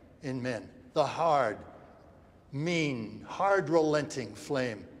in men, the hard, mean, hard-relenting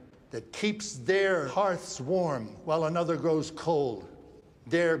flame that keeps their hearths warm while another grows cold,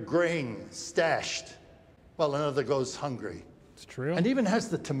 their grain stashed while another goes hungry. It's true. And even has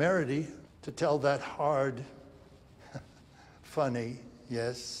the temerity to tell that hard, funny,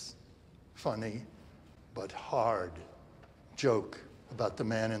 yes, funny, but hard joke about the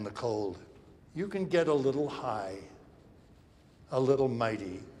man in the cold. You can get a little high, a little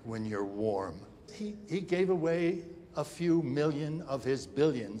mighty when you're warm. He gave away a few million of his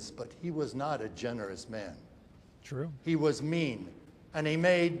billions, but he was not a generous man. True. He was mean, and he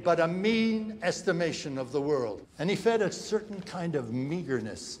made but a mean estimation of the world. And he fed a certain kind of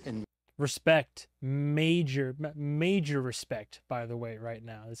meagerness in respect, major respect, by the way, right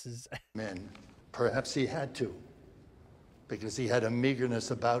now. This is men. Perhaps he had to, because he had a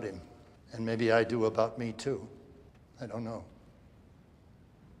meagerness about him. And maybe I do about me too. I don't know.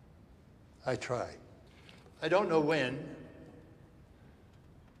 I try. I don't know when,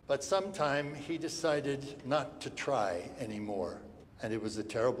 but sometime he decided not to try anymore. And it was a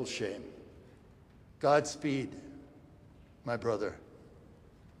terrible shame. Godspeed, my brother,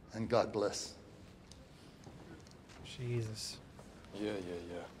 and God bless. Jesus. Yeah.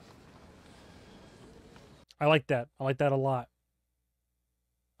 I like that. I like that a lot.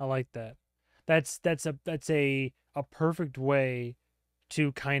 I like that. That's a perfect way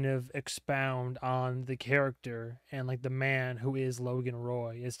to kind of expound on the character and like the man who is Logan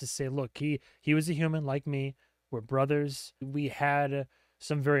Roy, is to say, look, he was a human like me. We're brothers. We had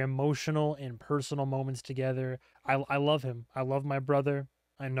some very emotional and personal moments together. I love him. I love my brother.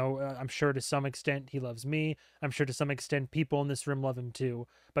 I know, I'm sure to some extent he loves me. I'm sure to some extent people in this room love him too.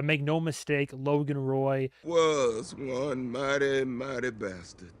 But make no mistake, Logan Roy was one mighty, mighty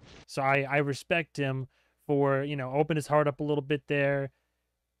bastard. So I respect him for, open his heart up a little bit there,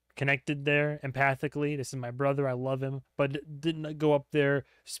 connected there empathically. This is my brother. I love him. But didn't go up there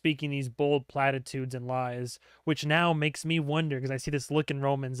speaking these bold platitudes and lies, which now makes me wonder, because I see this look in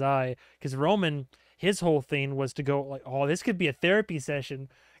Roman's eye, because Roman, his whole thing was to go like, oh, this could be a therapy session,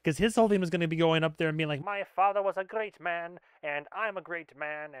 because his whole thing was going to be going up there and being like, my father was a great man and I'm a great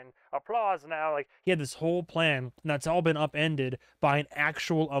man and applause now. Like, he had this whole plan, and that's all been upended by an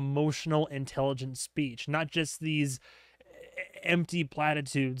actual emotional, intelligent speech, not just these empty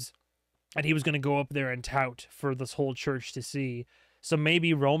platitudes that he was going to go up there and tout for this whole church to see. So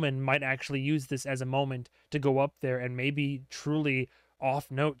maybe Roman might actually use this as a moment to go up there and maybe truly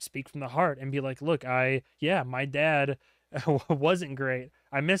off note speak from the heart and be like, look, my dad wasn't great.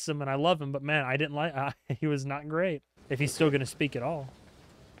 I miss him and I love him, but man, I didn't like he was not great, if he's still going to speak at all.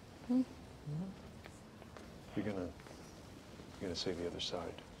 You're gonna say the other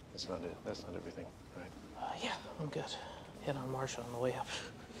side. That's not it. That's not everything, right? Yeah, I'm good. Hit on Marsha on the way up.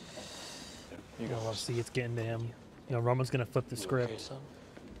 You go. Let's see, it's getting to him. Roman's gonna flip the script. Okay, son?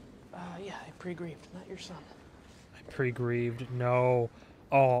 Yeah, I pre-grieved, not your son. Pre-grieved? No.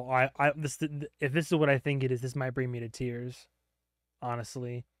 Oh, if this is what I think it is, this might bring me to tears.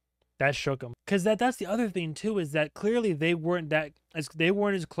 Honestly, that shook him. Cause that's the other thing too, is that clearly they weren't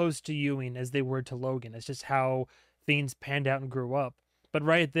as close to Ewing as they were to Logan. It's just how things panned out and grew up. But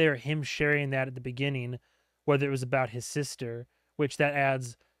right there, him sharing that at the beginning, whether it was about his sister, which that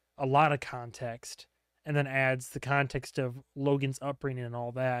adds a lot of context, and then adds the context of Logan's upbringing and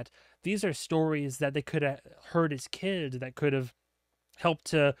all that. These are stories that they could have heard as kids, that could have helped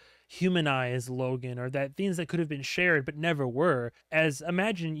to humanize Logan, or that things that could have been shared but never were. As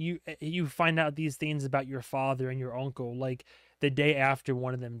imagine you find out these things about your father and your uncle like the day after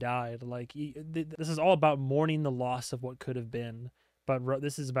one of them died. Like, this is all about mourning the loss of what could have been. But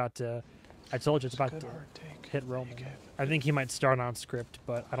this is about to, I told you, it's about to hit Roman. I think he might start on script,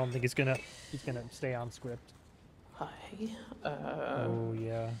 but I don't think he's gonna stay on script. Hi. Oh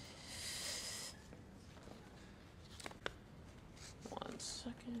yeah.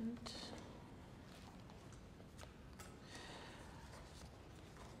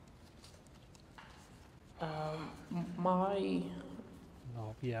 My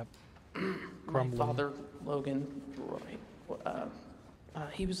Oh, yeah. my Crumbling. father, Logan Roy,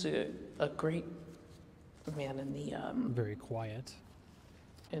 he was a great man in the Very quiet.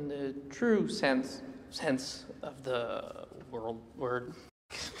 in the true sense of the word.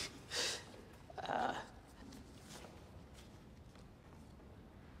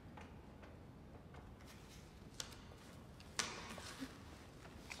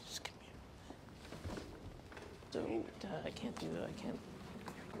 Just give me so I can't do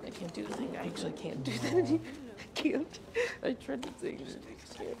the thing. I actually can't do that. I can't. I tried to think. I can't.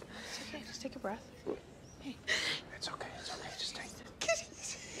 It's okay. Just take a breath. Hey. It's okay. It's okay. Just take it.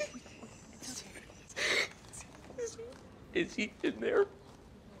 Is he in there?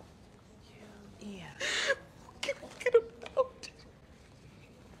 Yeah. Get him out.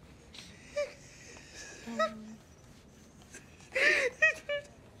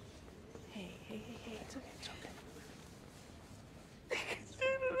 Hey, it's okay. It's okay.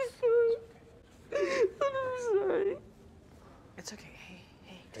 I'm sorry. It's okay.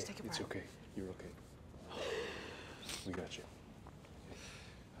 Hey, just take a breath. It's okay. You're okay. We got you.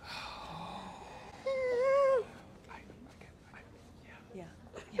 Yeah.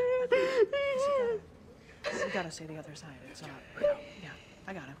 We gotta say the other side. It's not. Yeah.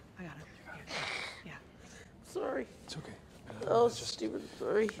 I got him. Yeah. Sorry. It's okay. Oh, Steven,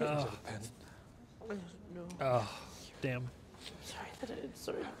 sorry. Is that a pen? No. Oh, damn.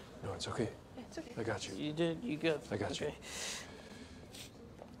 Sorry. No, it's okay. It's okay. I got you. You did. You good. I got you.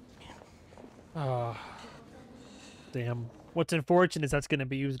 Oh, damn. What's unfortunate is that's going to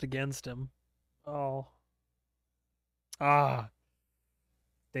be used against him. Oh. Ah.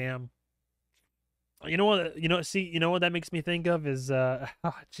 Damn. You know what? You know what that makes me think of is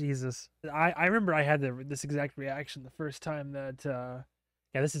Jesus. I remember I had this exact reaction the first time that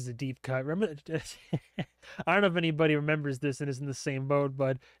yeah, this is a deep cut. Remember, I don't know if anybody remembers this and is in the same boat,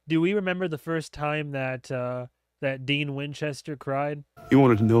 but do we remember the first time that that Dean Winchester cried? You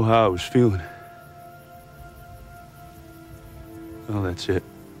wanted to know how I was feeling. Well, that's it.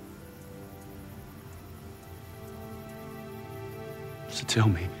 So tell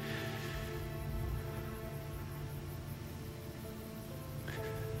me.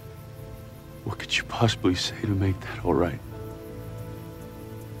 What could you possibly say to make that all right?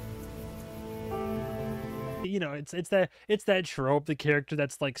 You know, it's that trope, the character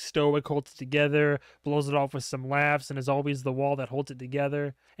that's like stoic, holds it together, blows it off with some laughs, and is always the wall that holds it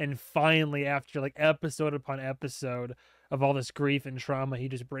together. And finally, after like episode upon episode of all this grief and trauma, he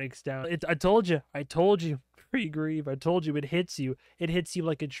just breaks down. I told you, pre-grieve. I told you, it hits you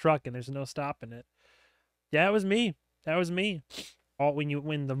like a truck, and there's no stopping it. Yeah, it was me. That was me.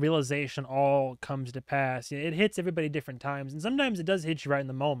 When the realization all comes to pass, it hits everybody different times, and sometimes it does hit you right in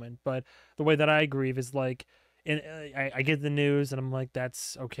the moment. But the way that I grieve is like, I get the news and I'm like,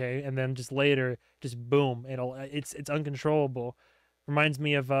 that's okay, and then just later, just boom, it's uncontrollable. Reminds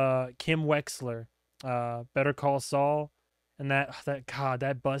me of Kim Wexler, Better Call Saul, and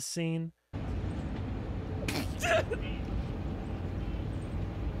that bus scene.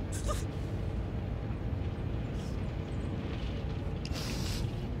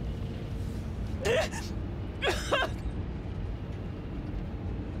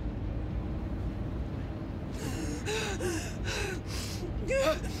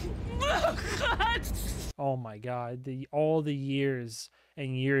 Oh my God, all the years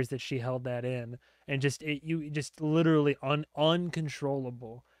and years that she held that in, and just literally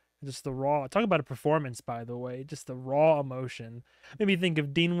uncontrollable. Just the raw, talk about a performance, by the way, just the raw emotion. Maybe think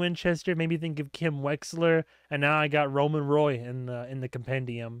of Dean Winchester, maybe think of Kim Wexler, and now I got Roman Roy in the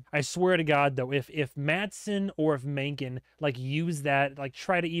compendium. I swear to God, though, if Mattson or if Menken use that,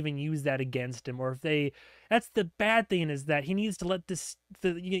 try to even use that against him, or if they, that's the bad thing, is that he needs to let this,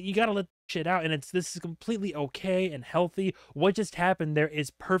 you gotta let shit out, and this is completely okay and healthy. What just happened there is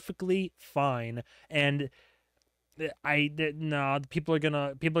perfectly fine, and people are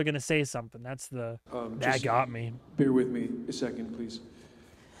gonna say something. That's that got me. Bear with me a second, please.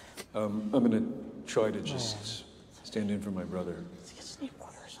 I'm gonna try to just stand in for my brother.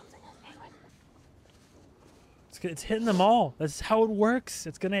 It's hitting them all. That's how it works.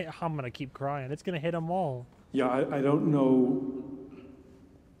 I'm gonna keep crying. It's gonna hit them all. Yeah, I don't know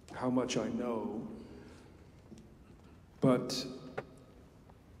how much I know, but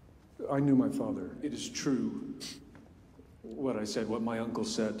I knew my father. It is true what I said, what my uncle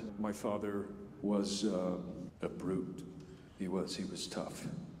said. My father was a brute. He was tough.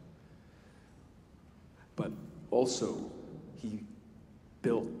 But also, he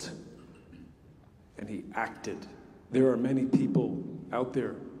built acted. There are many people out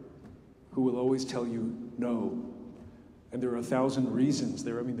there who will always tell you no. And there are 1,000 reasons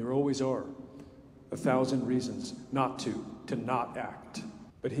there. I mean, there always are 1,000 reasons not to not act.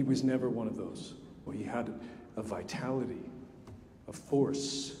 But he was never one of those. Well, he had a vitality, a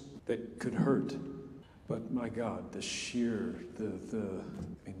force that could hurt. But my God, the sheer, I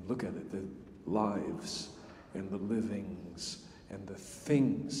mean, look at it, the lives and the livings and the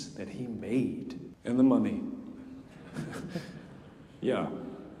things that he made. And the money. Yeah,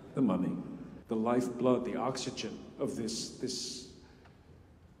 the money. The lifeblood, the oxygen of this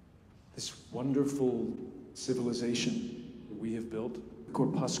wonderful civilization that we have built.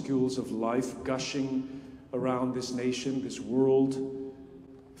 Corpuscles of life gushing around this nation, this world,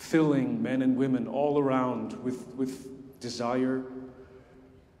 filling men and women all around with desire,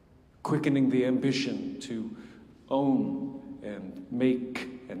 quickening the ambition to own and make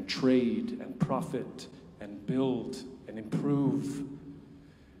and trade and profit and build and improve.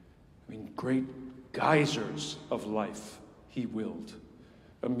 I mean, great geysers of life he willed.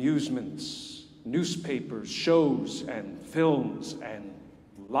 Amusements, newspapers, shows and films and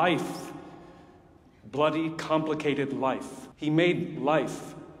life. Bloody, complicated life. He made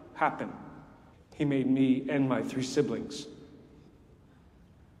life happen. He made me and my 3 siblings.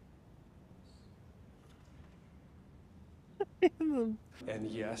 And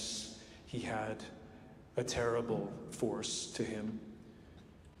yes, he had a terrible force to him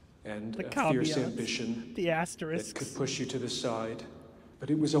and a fierce ambition the asterisks that could push you to the side. But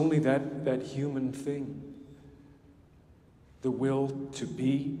it was only that human thing. The will to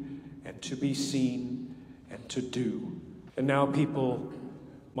be and to be seen and to do. And now people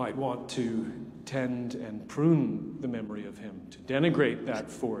might want to tend and prune the memory of him, to denigrate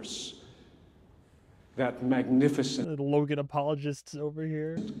that force, that magnificent, Logan apologists over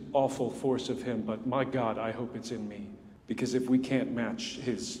here, awful force of him. But my God, I hope it's in me. Because if we can't match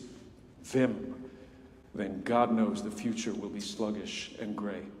his vim, then God knows the future will be sluggish and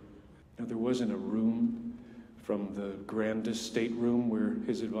gray. Now, there wasn't a room from the grandest stateroom where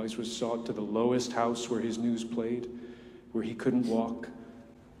his advice was sought to the lowest house where his news played, where he couldn't walk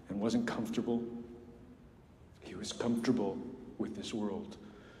and wasn't comfortable. He was comfortable with this world,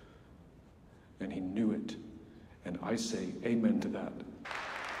 and he knew it. And I say amen to that.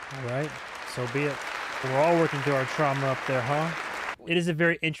 All right, so be it. We're all working through our trauma up there, huh? It is a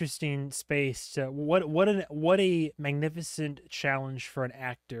very interesting space. What a magnificent challenge for an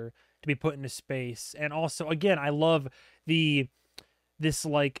actor to be put into space. And also, again, I love this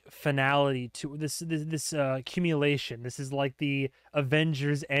like finality to this accumulation. This is like the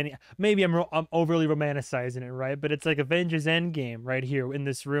Avengers, and maybe I'm overly romanticizing it, right? But it's like Avengers Endgame right here in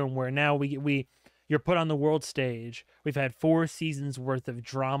this room, where now you're put on the world stage. We've had 4 seasons worth of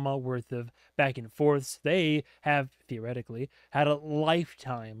drama, worth of back and forths. They have theoretically had a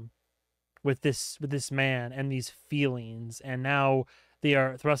lifetime with this man and these feelings, and now they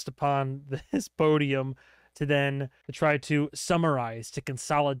are thrust upon this podium to try to summarize, to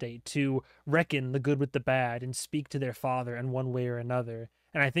consolidate, to reckon the good with the bad, and speak to their father in one way or another.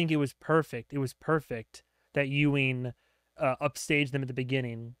 And I think it was perfect. It was perfect that Ewing upstaged them at the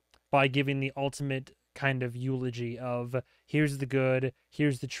beginning by giving the ultimate kind of eulogy of here's the good,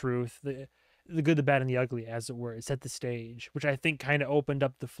 here's the truth, the good, the bad, and the ugly, as it were. It set the stage, which I think kind of opened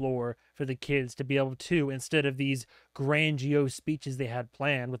up the floor for the kids to be able to, instead of these grandiose speeches they had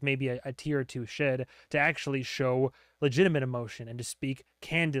planned with maybe a tear or 2 shed, to actually show legitimate emotion and to speak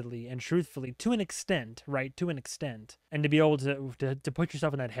candidly and truthfully to an extent, right? To an extent. And to be able to put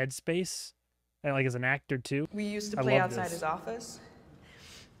yourself in that headspace, and like as an actor too. We used to play outside his office.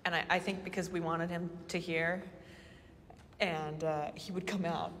 And I think because we wanted him to hear, and he would come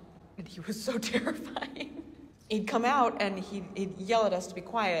out, and he was so terrifying. He'd come out, and he'd yell at us to be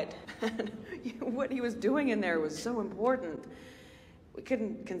quiet. And what he was doing in there was so important. We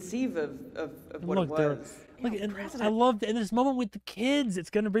couldn't conceive of what it was. Look, and I loved in this moment with the kids. It's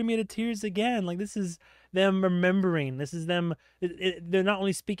going to bring me to tears again. Like, this is them remembering. This is them. They're not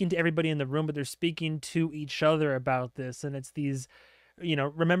only speaking to everybody in the room, but they're speaking to each other about this. And it's these,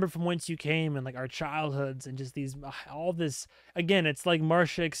 remember from whence you came, and like our childhoods, and just these, all this, again, it's like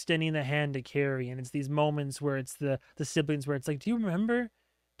Marcia extending the hand to Carrie, and it's these moments where it's the siblings, where it's like, do you remember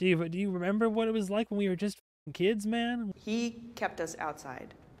what it was like when we were just kids, man? He kept us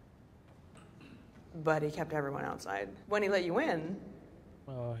outside, but he kept everyone outside. When he let you in,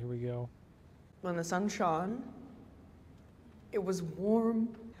 oh, here we go. When the sun shone, it was warm.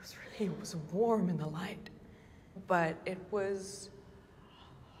 It was warm in the light, but it was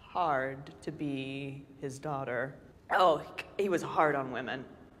hard to be his daughter. Oh, he was hard on women.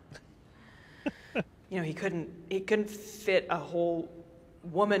 You know, he couldn't fit a whole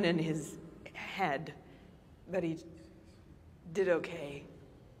woman in his head, but he did okay.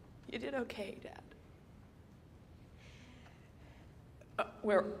 You did okay, Dad.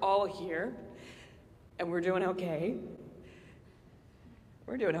 We're all here, and we're doing okay.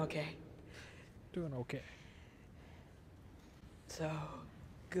 We're doing okay. Doing okay. So,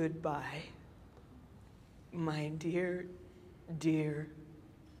 goodbye, my dear, dear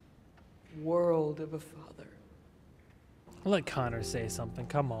world of a father. Let Connor say something.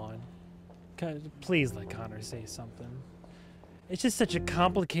 Come on. Please let Connor say something. It's just such a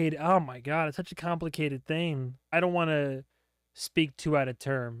complicated... Oh my god, it's such a complicated thing. I don't want to speak too out of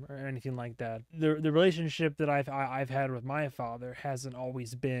term or anything like that. The relationship that I've had with my father hasn't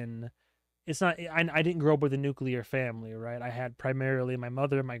always been... It's not... I didn't grow up with a nuclear family, right? I had primarily my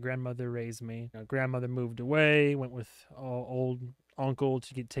mother. My grandmother raised me. My grandmother moved away, went with old uncle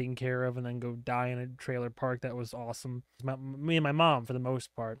to get taken care of, and then go die in a trailer park. That was awesome. Me and my mom for the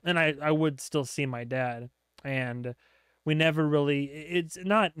most part. And I would still see my dad. And we never really... It's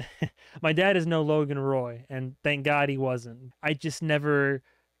not... My dad is no Logan Roy, and thank God he wasn't. I just never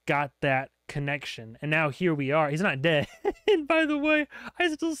got that connection. And now here we are. He's not dead. And by the way, I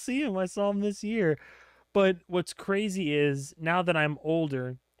still see him. I saw him this year. But what's crazy is now that I'm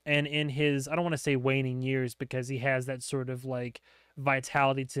older and in his, I don't want to say waning years, because he has that sort of like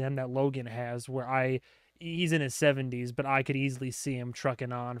vitality to him that Logan has, where he's in his 70s, but I could easily see him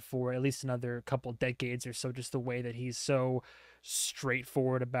trucking on for at least another couple decades or so, just the way that he's so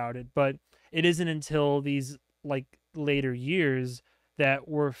straightforward about it. But it isn't until these like later years that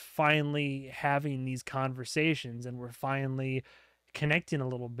we're finally having these conversations and we're finally connecting a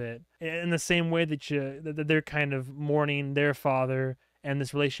little bit in the same way that they're kind of mourning their father and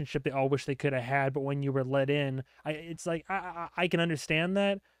this relationship they all wish they could have had, but when you were let in, it's like I can understand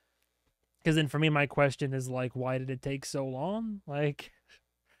that. Because then for me, my question is like, why did it take so long? Like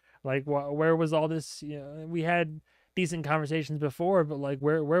where was all this? You know, we had decent conversations before, but like,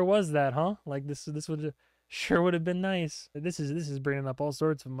 where was that, huh? Like this would have been nice. This is bringing up all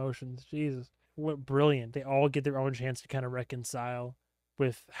sorts of emotions. Jesus, what brilliant! They all get their own chance to kind of reconcile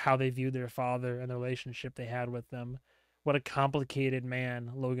with how they viewed their father and the relationship they had with them. What a complicated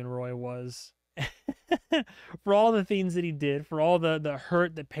man Logan Roy was. For all the things that he did, for all the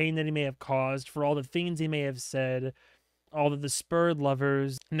hurt, the pain that he may have caused, for all the things he may have said, all of the spurred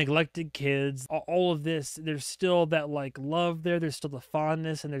lovers, neglected kids, all of this, there's still that like love there, there's still the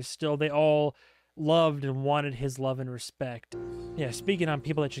fondness, and they all loved and wanted his love and respect. Yeah, speaking on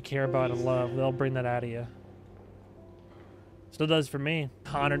people that you care about and love, they'll bring that out of you. Still does for me.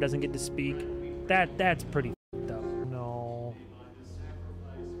 Connor doesn't get to speak. That's pretty f***ed up. No.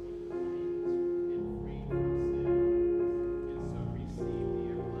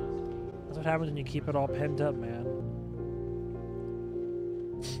 That's what happens when you keep it all pent up, man.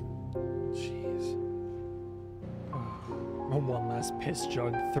 Jeez. One last piss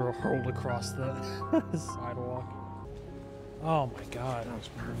jug hurled across the sidewalk. Oh my god. That was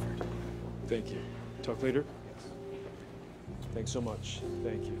perfect. Thank you. Talk later? Yes. Thanks so much.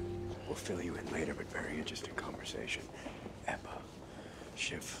 Thank you. We'll fill you in later, but very interesting conversation. Ep.4X9,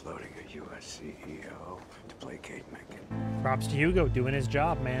 Schiff floating a U.S. CEO to placate Mencken. Props to Hugo doing his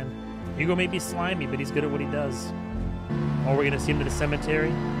job, man. Hugo may be slimy, but he's good at what he does. Oh, we're gonna see him to the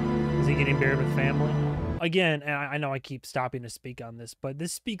cemetery? Is he getting buried with family? Again, and I know I keep stopping to speak on this, but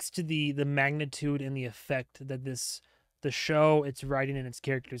this speaks to the magnitude and the effect that the show, its writing, and its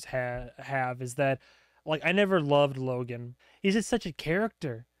characters have. Is that, like, I never loved Logan. He's just such a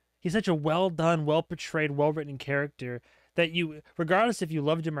character. He's such a well done, well portrayed, well written character that you, regardless if you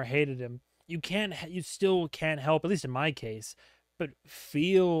loved him or hated him, you still can't help, at least in my case, but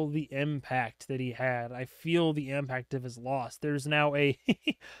feel the impact that he had. I feel the impact of his loss. There's now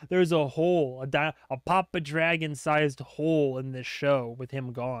there's a hole, a Papa Dragon sized hole in this show with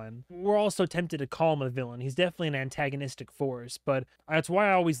him gone. We're also tempted to call him a villain. He's definitely an antagonistic force, but that's why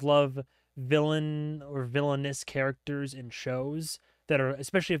I always love villain or villainous characters in shows that are,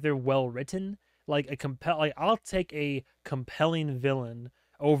 especially if they're well written, like I'll take a compelling villain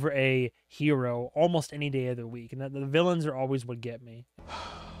over a hero almost any day of the week, and the villains are always what get me.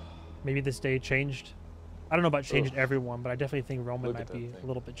 Maybe this day changed. I don't know about changed everyone, but I definitely think Roman might be a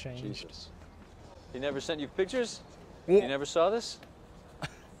little bit changed. Jesus. He never sent you pictures? You never saw this?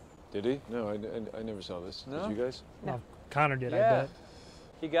 Did he? No, I never saw this. No? Did you guys? No. Connor did, Yeah. I bet.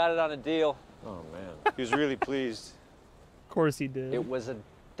 He got it on a deal. Oh, man. He was really pleased. Of course he did. It was a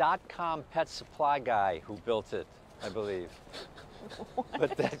 .com pet supply guy who built it, I believe.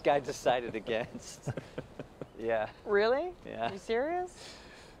 But that guy decided against. Yeah. Really? Yeah. Are you serious?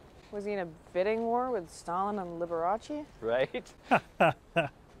 Was he in a bidding war with Stalin and Liberace? Right?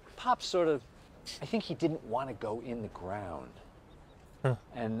 Pop sort of, I think he didn't want to go in the ground.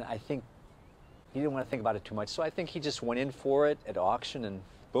 And I think he didn't want to think about it too much. So I think he just went in for it at auction and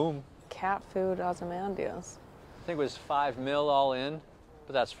boom. Cat food Ozymandias. I think it was $5 million all in,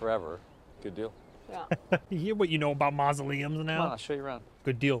 but that's forever. Good deal. Yeah. You hear what you know about mausoleums now? Come on, I'll show you around.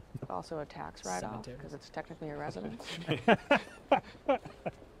 Good deal. Also a tax write-off because it's technically a residence.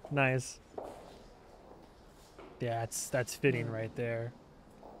 Nice. Yeah, that's fitting right there.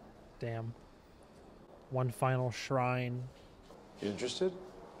 Damn. One final shrine. You interested?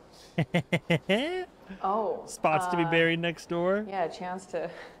 Oh. Spots to be buried next door. Yeah, a chance to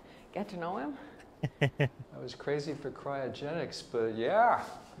get to know him. I was crazy for cryogenics, but yeah.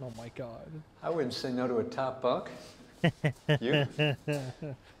 Oh my God. I wouldn't say no to a top bunk. You?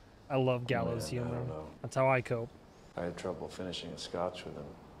 I love gallows Man, I humor. don't know. That's how I cope. I had trouble finishing a scotch with him.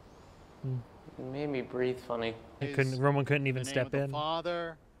 It made me breathe funny. Roman couldn't even step in.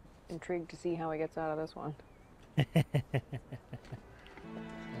 Father. Intrigued to see how he gets out of this one.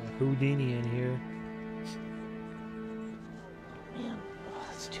 Houdini in here. Man,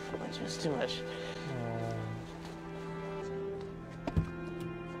 that's too much. It's too much.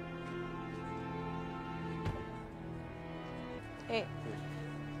 Hey,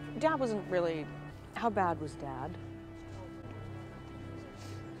 Dad wasn't really... How bad was Dad?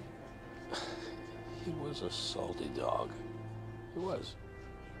 He was a salty dog. He was.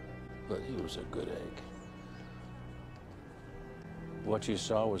 But he was a good egg. What you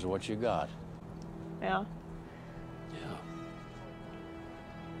saw was what you got. Yeah? Yeah.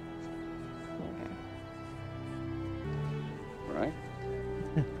 Okay. Right?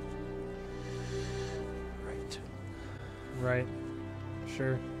 Right. Right.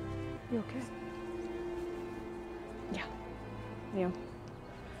 Sure. You okay? Yeah. You?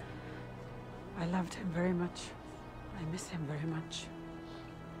 I loved him very much. I miss him very much.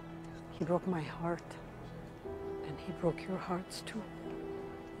 He broke my heart. And he broke your hearts too.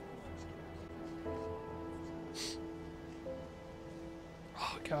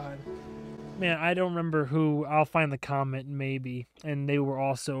 Oh God. Man, I don't remember who. I'll find the comment maybe. And they were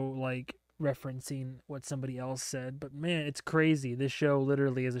also like referencing what somebody else said. But man, it's crazy. This show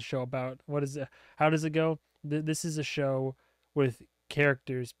literally is a show about what is it? How does it go? This is a show with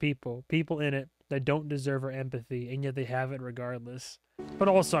characters, people in it that don't deserve our empathy, and yet they have it regardless. But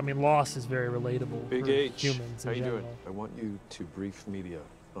also, I mean, loss is very relatable Big for H, humans how in you general. doing? I want you to brief media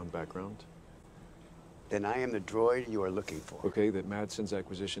on background. Then I am the droid you are looking for. Okay, that Madsen's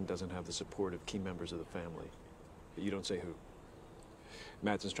acquisition doesn't have the support of key members of the family. You don't say who.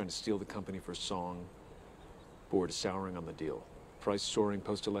 Madsen's trying to steal the company for a song. Board is souring on the deal. Price soaring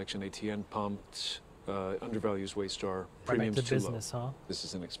post-election, ATN pumped, undervalues Waystar, premiums Back to too business, low. huh? This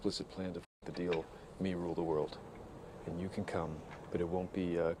is an explicit plan to f the deal. Me rule the world. And you can come, but it won't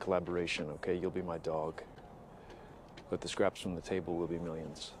be a collaboration, okay? You'll be my dog. But the scraps from the table will be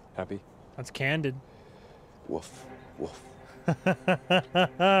millions. Happy? That's candid. Woof, woof.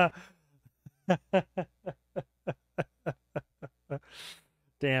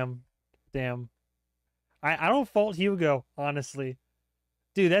 Damn. I don't fault Hugo, honestly.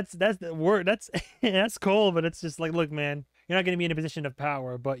 Dude, that's the word. That's cool, but it's just like, look, man, you're not gonna be in a position of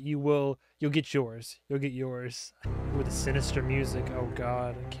power, but you'll get yours. You'll get yours. With the sinister music. Oh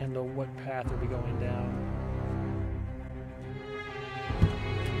God, Kendall, what path are we going down?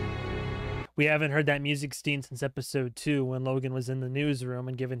 We haven't heard that music scene since episode 2 when Logan was in the newsroom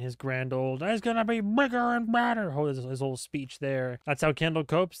and giving his grand old, it's gonna be bigger and better, his whole speech there. That's how Kendall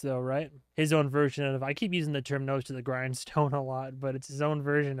copes though, right? His own version of, I keep using the term nose to the grindstone a lot, but it's his own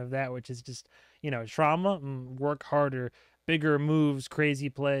version of that, which is just, trauma, work harder, bigger moves, crazy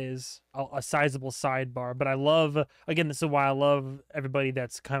plays, a sizable sidebar. But I love, again, this is why I love everybody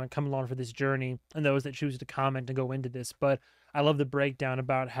that's kind of coming along for this journey and those that choose to comment and go into this. But I love the breakdown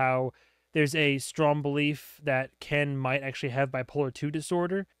about how there's a strong belief that Ken might actually have bipolar 2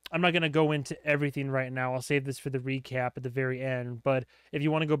 disorder. I'm not going to go into everything right now. I'll save this for the recap at the very end. But if you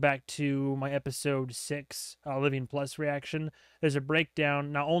want to go back to my episode 6, Living Plus reaction, there's a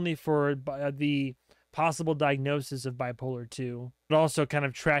breakdown not only for the possible diagnosis of bipolar 2, but also kind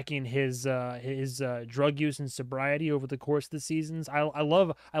of tracking his drug use and sobriety over the course of the seasons. I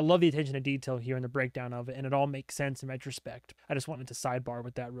love the attention to detail here in the breakdown of it, and it all makes sense in retrospect. I just wanted to sidebar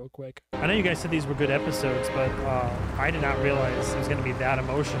with that real quick. I know you guys said these were good episodes, but I did not realize it was going to be that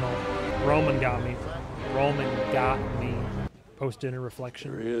emotional. Roman got me. Post-dinner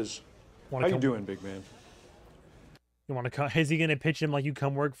reflection. There he is. How you doing, big man? You want to come? Is he going to pitch him like, you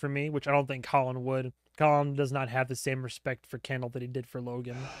come work for me? Which I don't think Colin would. Colin does not have the same respect for Kendall that he did for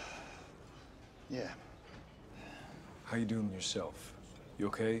Logan. Yeah. How you doing yourself? You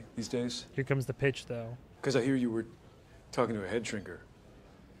okay these days? Here comes the pitch, though. Because I hear you were talking to a head shrinker.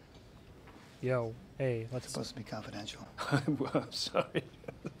 Yo, hey, let's... It's supposed to be confidential. Well, I'm sorry.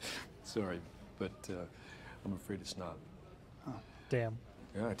 Sorry, but I'm afraid it's not. Oh. Damn.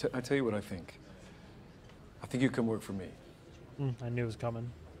 Yeah, I tell you what I think. I think you come work for me. I knew it was coming.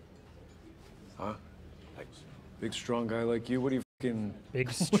 Huh? Like, big, strong guy like you? What are you fucking... Big,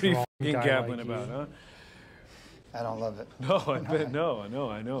 what are you strong fucking guy gabbling like about, you. huh? I don't love it. No, I bet. No, I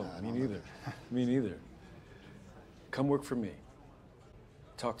know. Me neither. Me neither. Come work for me.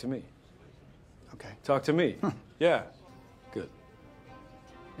 Talk to me. Okay. Talk to me. Yeah. Good.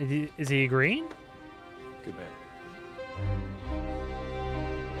 Is he agreeing? Good man.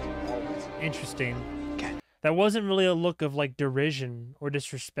 Interesting. That wasn't really a look of like derision or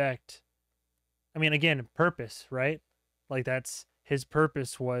disrespect. I mean, again, purpose, right? Like that's his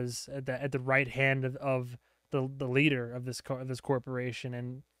purpose was at the right hand of the leader of this corporation,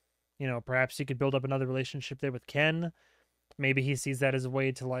 and you know, perhaps he could build up another relationship there with Ken. Maybe he sees that as a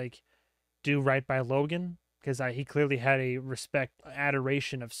way to like do right by Logan, because he clearly had a respect,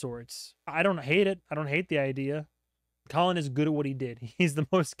 adoration of sorts. I don't hate it. I don't hate the idea. Colin is good at what he did. He's the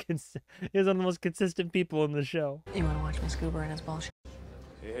most he's one of the most consistent people in the show. You want to watch me scuba and his bullshit?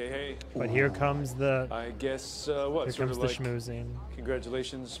 Hey. But here comes the... I guess, what, here sort comes of the like, schmoozing.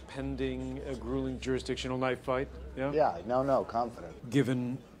 Congratulations, pending a grueling jurisdictional knife fight, yeah? Yeah, no, confident.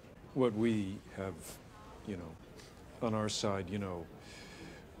 Given what we have, you know, on our side, you know,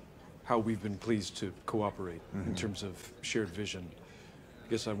 how we've been pleased to cooperate in terms of shared vision,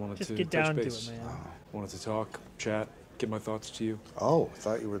 I guess I wanted Just to get touch down to base. it, man. Wanted to talk, chat, get my thoughts to you. Oh,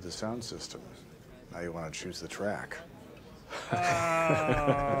 thought you were the sound system. Now you want to choose the track.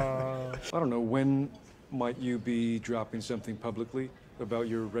 I don't know, when might you be dropping something publicly about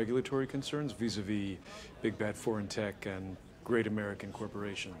your regulatory concerns vis-a-vis big bad foreign tech and great American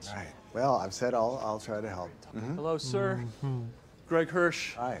corporations? Right. Well, I've said I'll try to help. Hello, sir. Greg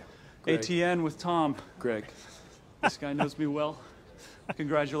Hirsch. Hi. Greg. ATN with Tom. Greg. This guy knows me well.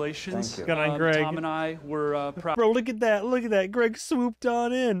 Congratulations. Thank you. Good on Greg. Tom and I were proud. Bro, look at that. Look at that. Greg swooped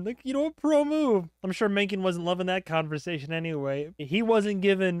on in. Like, you know what? Pro move. I'm sure Mencken wasn't loving that conversation anyway. He wasn't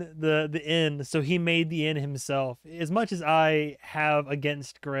given the in, so he made the in himself. As much as I have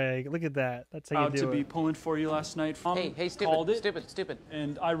against Greg, look at that. That's how Proud you do to it. be pulling for you last night. Hey, Called stupid, it, stupid.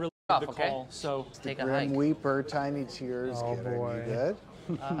 and I really Off, the okay? call. So Take a Grim hike. weeper, tiny tears. Oh, Kidding. boy. You good?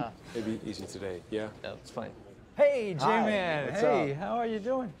 Maybe easy today, yeah? No, it's fine. Hey, Hi, J-Man. what's Hey, up? how are you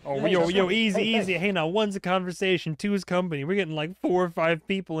doing? Oh, Hey, yo, easy, hey, easy. Hey, now, one's a conversation, two's company. We're getting like 4 or 5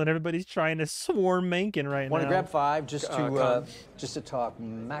 people, and everybody's trying to swarm Mencken right Want now. to grab 5 just Con. to talk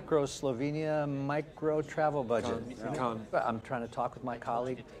macro Slovenia micro travel budget. Con. I'm trying to talk with my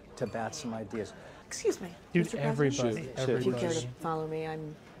colleague to bat some ideas. Excuse me. Dude, Mr. everybody. President. If you care to Everybody. follow me,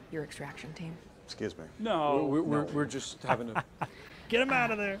 I'm your extraction team. Excuse me. no. We're just having a... Get him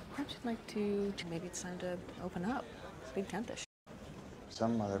out of there. Perhaps you'd like to, maybe it's time to open up. It's big tent-ish.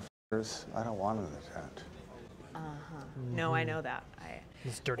 Some motherfuckers, I don't want in the tent. No, I know that.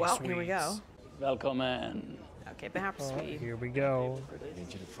 This dirty Well, here we go. Welcome. Okay, perhaps we... Here we go. I need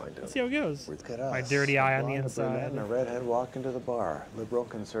you to find out. Let's see how it goes. Look at us. My dirty eye on the A blonde, a brunette, inside. and a redhead walk into the bar. Liberal,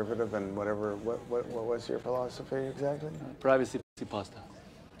 conservative, and whatever. What was your philosophy exactly? Privacy pasta.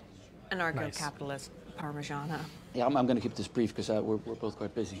 Anarcho-capitalist Parmigiana. Yeah, I'm going to keep this brief because we're both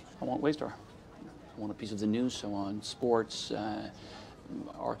quite busy. I want Waystar. I want a piece of the news, so on sports,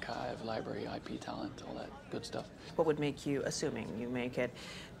 archive, library, IP talent, all that good stuff. What would make you, assuming you make it,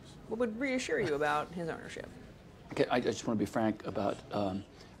 what would reassure you about his ownership? Okay, I just want to be frank about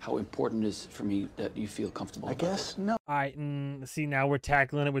how important it is for me that you feel comfortable. I guess no. See, now we're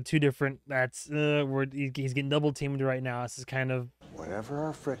tackling it with 2 different. He's getting double teamed right now. This is kind of. Whatever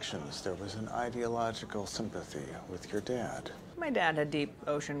our frictions, there was an ideological sympathy with your dad. My dad had deep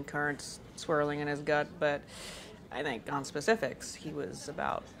ocean currents swirling in his gut, but I think on specifics, he was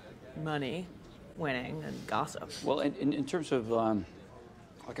about money, winning, and gossip. Well, in terms of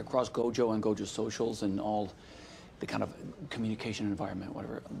like across Gojo and Gojo socials and all the kind of communication environment,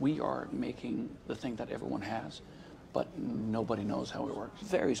 whatever, we are making the thing that everyone has, but nobody knows how it works.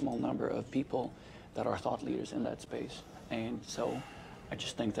 Very small number of people that are thought leaders in that space. And so I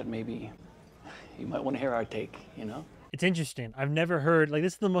just think that maybe you might want to hear our take, you know? It's interesting. I've never heard, like,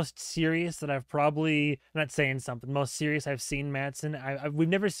 this is the most serious that I've probably, I'm not saying something, most serious I've seen Mattson. We've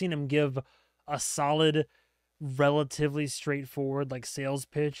never seen him give a solid relatively straightforward like sales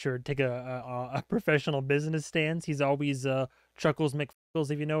pitch or take a professional business stance. He's always chuckles McFuckles,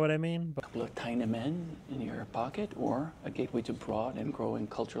 if you know what I mean. A couple of tiny men in your pocket, or a gateway to broad and growing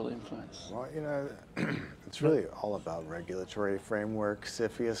cultural influence? Well, you know, it's really all about regulatory framework,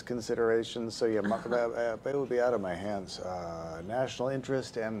 CFIUS considerations. So yeah, it would be out of my hands. National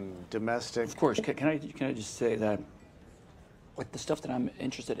interest and domestic. Of course. Can I just say that with the stuff that I'm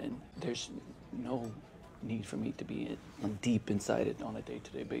interested in, there's no need for me to be deep inside it on a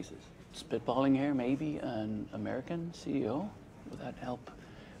day-to-day basis. Spitballing here, maybe an American CEO? Would that help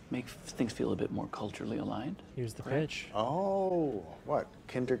make things feel a bit more culturally aligned? Here's the pitch. Oh, what?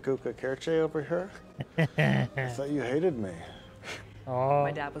 Kinderkuka Kerche over here? I thought you hated me. Oh.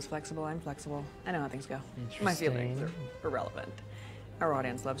 My dad was flexible, I'm flexible. I know how things go. My feelings are irrelevant. Our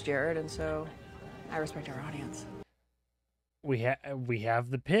audience loves Jared, and so I respect our audience. We have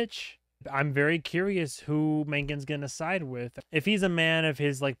the pitch. I'm very curious who Menken's gonna side with. If he's a man of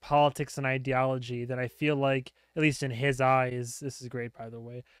his like politics and ideology, then I feel like, at least in his eyes, this is great by the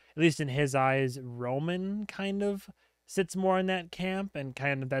way, at least in his eyes, Roman kind of sits more in that camp, and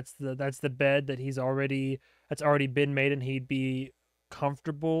kind of that's the bed that that's already been made and he'd be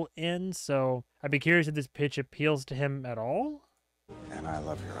comfortable in. So I'd be curious if this pitch appeals to him at all. And I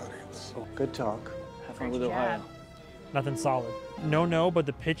love your audience. Good talk. Have fun with Ohio. Nothing solid. No, but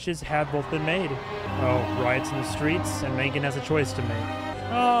the pitches have both been made. Oh, riots in the streets, and Menken has a choice to make.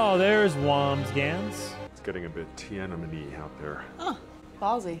 Oh, there's Wamsgans. It's getting a bit Tiananmen out there. Oh,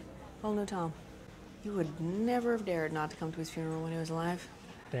 ballsy. Well, no, Tom. You would never have dared not to come to his funeral when he was alive.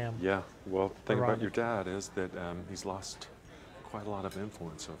 Damn. Yeah, well, the thing about your dad is that he's lost quite a lot of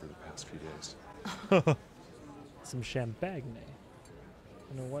influence over the past few days. Some champagne.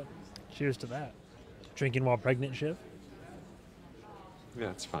 You know what? Cheers to that. Drinking while pregnant, Shiv? Yeah,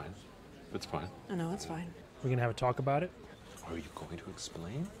 it's fine. It's fine. I know, it's fine. We're gonna have a talk about it? Are you going to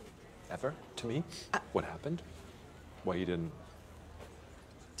explain, ever, to me, what happened? Why you didn't...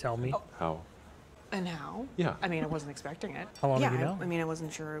 Tell me. How? And how? Yeah. I mean, I wasn't expecting it. How long have you known? I mean, I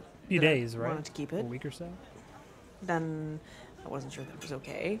wasn't sure. A few that days, I right? wanted to keep it. A week or so? Then I wasn't sure that it was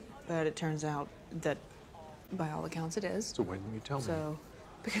okay, but it turns out that by all accounts it is. So when did you tell me? So,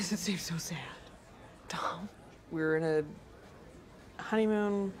 because it seems so sad. Tom, we were in a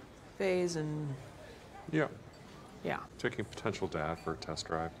honeymoon phase and... Yeah. Yeah. Taking potential dad for a test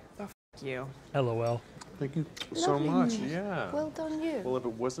drive. Oh, f you. LOL. Thank you so Lovely. much. Yeah. Well done, you. Well, if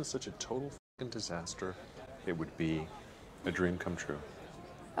it wasn't such a total fucking disaster, it would be a dream come true.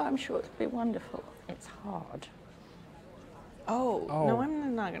 Oh, I'm sure it'll be wonderful. It's hard. Oh, no,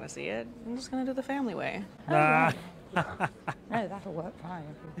 I'm not going to see it. I'm just going to do the family way. No, that'll work fine.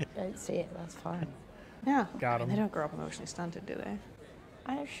 If you don't see it, that's fine. Yeah. Got I mean, him. they don't grow up emotionally stunted, do they?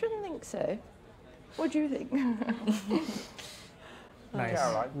 I shouldn't think so. What do you think? Nice.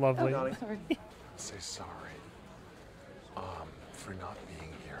 Yeah, right. Lovely. Oh, sorry. Say sorry for not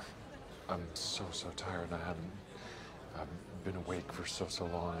being here. I'm so tired. I've been awake for so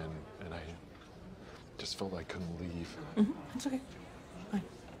long, and I just felt I couldn't leave. Mm-hmm. It's okay. Fine.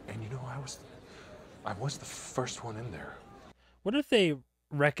 And you know, I was the first one in there. What if they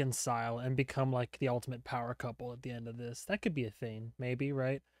reconcile and become like the ultimate power couple at the end of this? That could be a thing, maybe,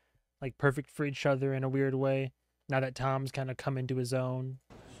 right? Like perfect for each other in a weird way. Now that Tom's kind of come into his own.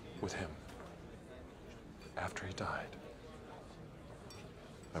 With him. After he died.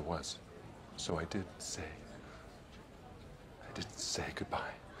 I was. So I did say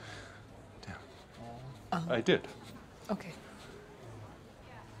goodbye. Damn. I did. Okay.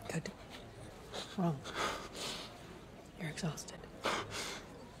 Good. Well, you're exhausted.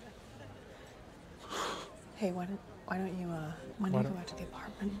 Hey, why don't you go back to the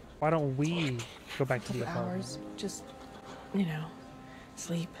apartment? Why don't we go back to the Couple apartment? hours, just,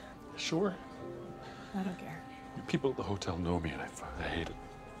 sleep. Sure. I don't care. People at the hotel know me, and I hate it.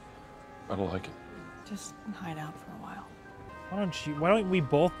 I don't like it. Just hide out for a while. Why don't we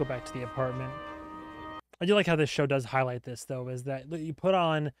both go back to the apartment? I do like how this show does highlight this, though, is that you put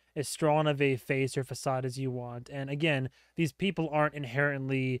on as strong of a face or facade as you want. And again, these people aren't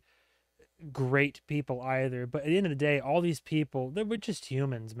inherently great people either. But at the end of the day, all these people, we're just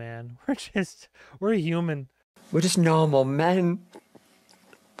humans, man. We're human. We're just normal men.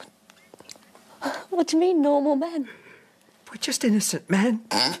 What do you mean, normal men? We're just innocent men.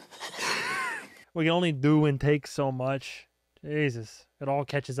 We can only do and take so much. Jesus. It all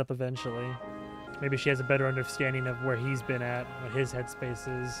catches up eventually. Maybe she has a better understanding of where he's been at, what his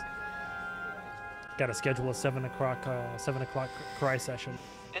headspace is. Got to schedule a 7 o'clock cry session.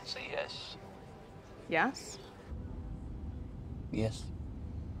 It's a yes. Yes? Yes.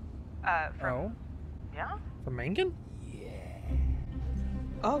 Yeah? From Mangan?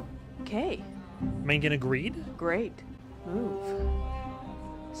 Okay. Mangan agreed? Great. Move.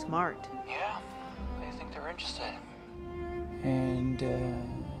 Smart. Yeah, I think they're interested. And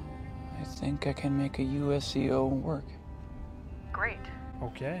I think I can make a USCO work. Great.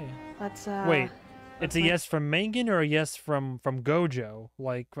 Okay. Let's Wait, it's a yes from Mangan or a yes from Gojo,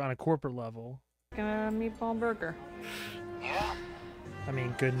 like on a corporate level? A meatball burger. Yeah. I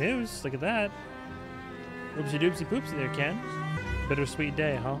mean, good news. Look at that. Oopsie doopsie poopsie there, Ken. Bittersweet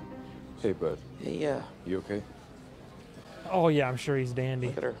day, huh? Hey, bud. Hey, You okay? Oh yeah, I'm sure he's dandy.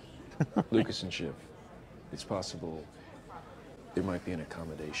 Look at her. Lucas and Shiv. It's possible there might be an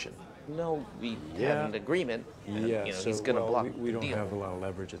accommodation. No, we had an agreement. And, Yeah, you know, so he's gonna block we the don't deal. have a lot of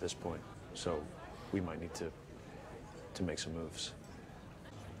leverage at this point, so we might need to make some moves.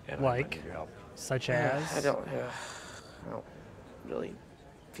 And I might Like, need your help. such as? I don't really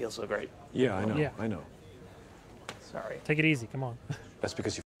feel so great. Yeah, I know. Yeah. I know. Sorry. Take it easy, come on. That's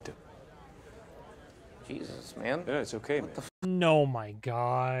because you f***ed it. Jesus, man. Yeah, it's okay, man. No, my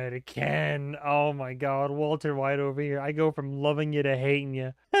God, Ken. Oh my God, Walter White over here. I go from loving you to hating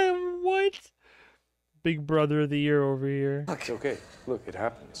you. What? Big brother of the year over here. It's okay. Look, it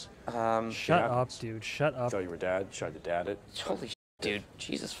happens. Shut up, dude. Shut up. Thought you were dad. Tried to dad it. Holy shit, dude.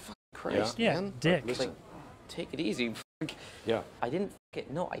 Jesus fucking Christ, Yeah, man. dick. Like, take it easy. Yeah. I didn't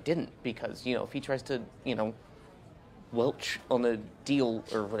no, I didn't. Because, you know, if he tries to, you know, welch on a deal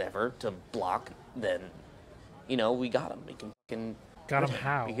or whatever to block, then, you know, we got him. We can fucking... Got him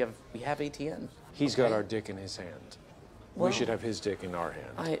how? We have ATN. He's got our dick in his hand. Well, we should have his dick in our hand.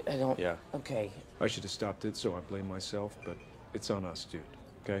 I don't... Yeah. Okay. I should have stopped it, so I blame myself, but it's on us, dude.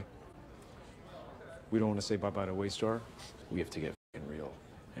 Okay? We don't want to say bye-bye to Waystar. We have to get fucking real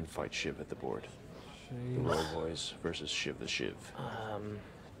and fight Shiv at the board. The Roll Boys versus Shiv the Shiv.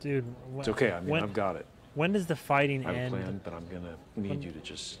 Dude, It's okay. I mean, I've got it. When does the fighting I have end? a plan, but I'm gonna need you to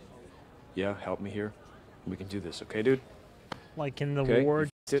just, help me here. We can do this, okay, dude? Like in the Okay? war? You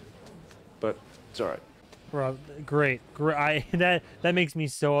f***ed it, but it's all right. Bro, great. That makes me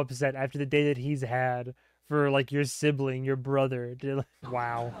so upset after the day that he's had for like your sibling, your brother.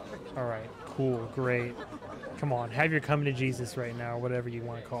 Wow. All right. Cool. Great. Come on. Have your coming to Jesus right now, whatever you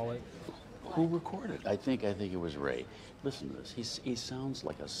want to call it. Who recorded? I think it was Ray. Listen to this. He sounds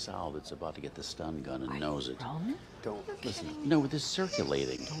like a sow that's about to get the stun gun and knows it. Don't listen. No, this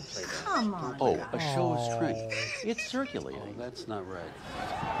circulating. Don't play that. Come on. Oh, a show of strength. It's circulating. Oh, that's not right.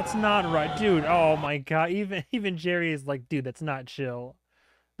 That's not right, dude. Oh my God. Even Jerry is like, dude, that's not chill.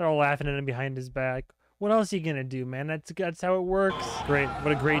 They're all laughing at him behind his back. What else are you gonna do, man? That's how it works. Great.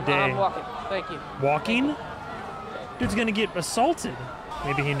 What a great day. I'm walking. Thank you. Walking? Dude's gonna get assaulted.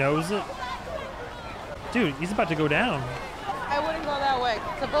 Maybe he knows it. Dude, he's about to go down. I wouldn't go that way.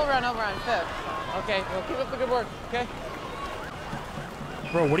 It's a bull run over on 5th. Okay, well, keep up the good work, okay?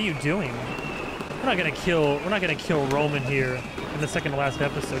 Bro, what are you doing? We're not gonna kill Roman here in the second to last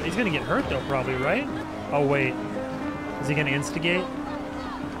episode. He's gonna get hurt though, probably, right? Oh wait. Is he gonna instigate?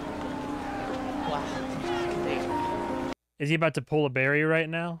 Is he about to pull a Barry right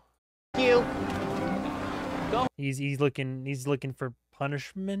now? You. Go. He's looking for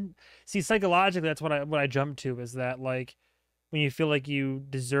punishment. See, psychologically, that's what I jump to, is that like when you feel like you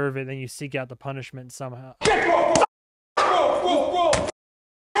deserve it, then you seek out the punishment somehow.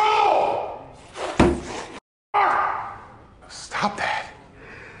 Stop that.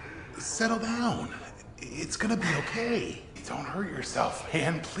 Settle down. It's gonna be okay. Don't hurt yourself,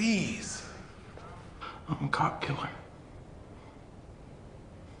 man, please. I'm a cop killer.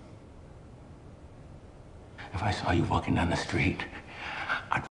 If I saw you walking down the street,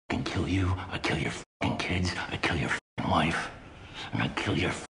 I'd fucking kill you. I'd kill your fucking kids. I'd kill your fucking wife. And I'd kill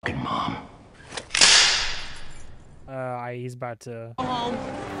your fucking mom. He's about to... Go home.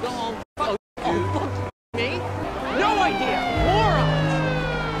 Go home. Fuck me? No idea.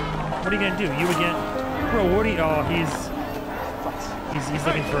 Moron. What are you gonna do? You again? Bro, what are you... Oh, he's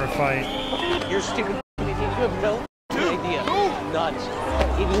looking for a fight. You're stupid. Idiot. You have no idea. Nuts.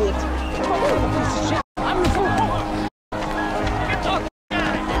 Idiot. Piece of shit. I'm the fool. Get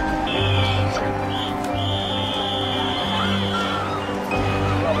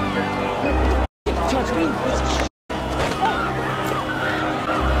the touch me.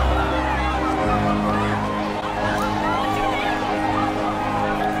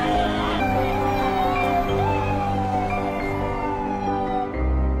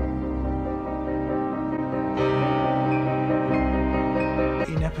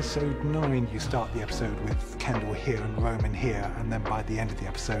 episode 9, you start the episode with Kendall here and Roman here, and then by the end of the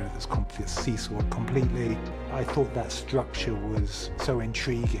episode, it's seesawed completely. I thought that structure was so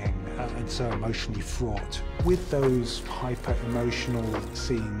intriguing and so emotionally fraught. With those hyper-emotional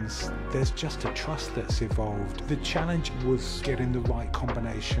scenes, there's just a trust that's evolved. The challenge was getting the right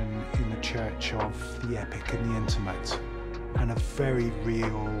combination in the church of the epic and the intimate, and a very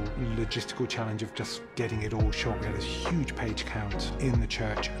real logistical challenge of just getting it all shot. We had a huge page count in the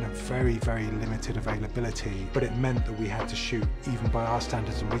church and a very, very limited availability, but it meant that we had to shoot, even by our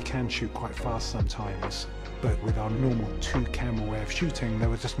standards, and we can shoot quite fast sometimes, but with our normal 2-camera way of shooting, there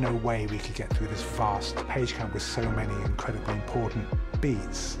was just no way we could get through this vast page count with so many incredibly important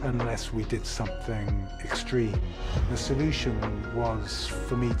beats unless we did something extreme. The solution was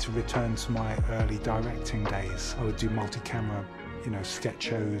for me to return to my early directing days. I would do multi-camera, sketch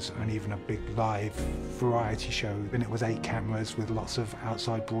shows and even a big live variety show. And it was 8 cameras with lots of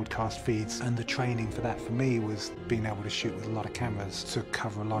outside broadcast feeds. And the training for that for me was being able to shoot with a lot of cameras to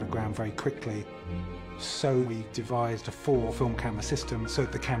cover a lot of ground very quickly. So we devised a 4 film camera system so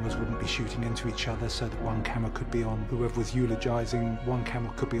that the cameras wouldn't be shooting into each other, so that one camera could be on whoever was eulogizing, one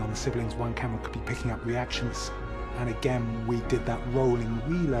camera could be on the siblings, one camera could be picking up reactions. And again, we did that rolling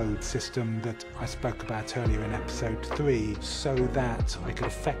reload system that I spoke about earlier in episode 3, so that I could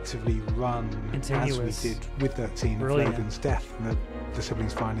effectively run Continuous. as we did with 13 of Brilliant. Logan's death and the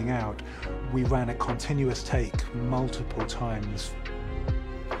siblings finding out. We ran a continuous take multiple times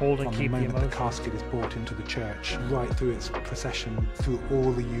hold and from the keep the moment the emotion. casket is brought into the church, right through its procession, through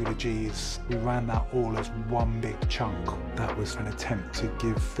all the eulogies. We ran that all as one big chunk. That was an attempt to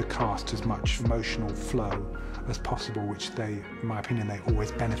give the cast as much emotional flow as possible, which they, in my opinion, they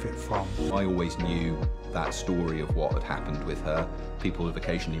always benefit from. I always knew that story of what had happened with her. People have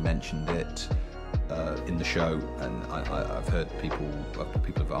occasionally mentioned it in the show, and I've heard people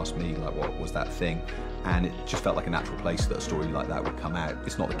have asked me, like, what was that thing? And it just felt like a natural place that a story like that would come out.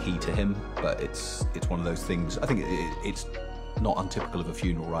 It's not the key to him, but it's one of those things. I think it's not untypical of a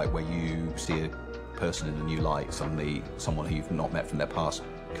funeral, right, where you see a person in a new light. Suddenly, someone who you've not met from their past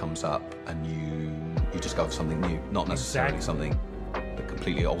comes up, and you discover something new. Not necessarily something that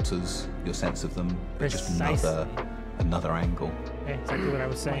completely alters your sense of them, but just another angle. Yeah, exactly what I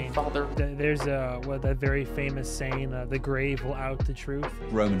was saying. There's that very famous saying, the grave will out the truth.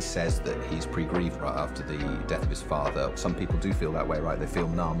 Roman says that he's pre-grieved right after the death of his father. Some people do feel that way, right? They feel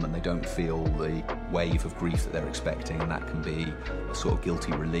numb and they don't feel the wave of grief that they're expecting, and that can be a sort of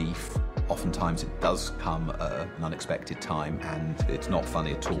guilty relief. Oftentimes it does come at an unexpected time, and it's not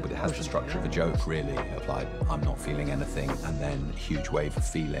funny at all, but it has the structure of a joke, really, of like, I'm not feeling anything, and then huge wave of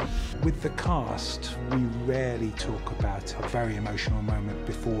feeling. With the cast, we rarely talk about a very emotional moment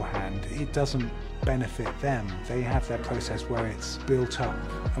beforehand. It doesn't benefit them. They have their process where it's built up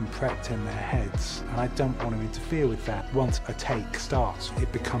and prepped in their heads, and I don't want to interfere with that. Once a take starts,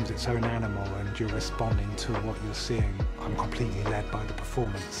 it becomes its own animal and you're responding to what you're seeing. I'm completely led by the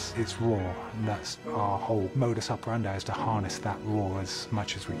performance. It's raw, and that's our whole modus operandi, is to harness that raw as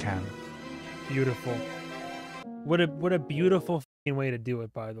much as we can. Beautiful. What a beautiful f***ing way to do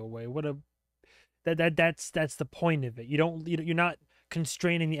it, by the way. That's the point of it. You're not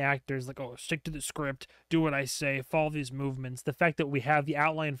constraining the actors, like, oh, stick to the script, do what I say, follow these movements. The fact that we have the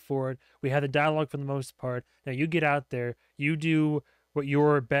outline for it, we have the dialogue for the most part. Now you get out there, you do what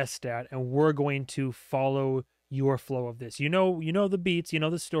you're best at, and we're going to follow your flow of this. You know the beats, you know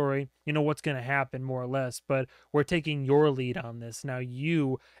the story, you know what's going to happen more or less, but we're taking your lead on this. Now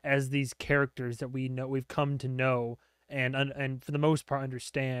you, as these characters that we've come to know and for the most part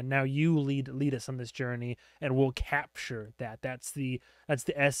understand, now you lead us on this journey, and we'll capture that. That's the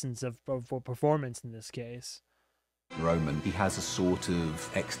essence of performance in this case. Roman, he has a sort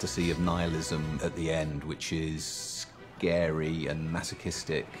of ecstasy of nihilism at the end, which is scary and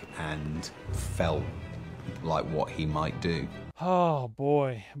masochistic and felt like what he might do. Oh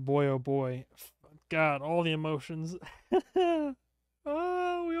boy, oh boy. God, all the emotions.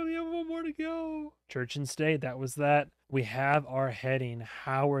 Oh, we only have one more to go. Church and state, that was that. We have our heading.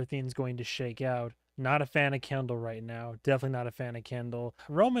 How are things going to shake out? Not a fan of Kendall right now. Definitely not a fan of Kendall.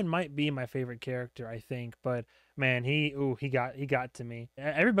 Roman might be my favorite character, I think, but man, he got to me.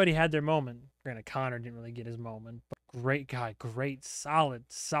 Everybody had their moment. Granted, Connor didn't really get his moment, but great guy, great, solid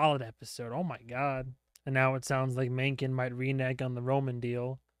episode. Oh my God. And now it sounds like Mencken might renege on the Roman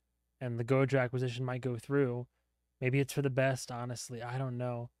deal, and the Gojo acquisition might go through. Maybe it's for the best, honestly. I don't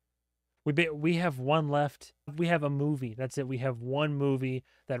know. We have one left. We have a movie. That's it. We have one movie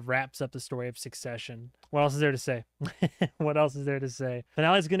that wraps up the story of Succession. What else is there to say? What else is there to say?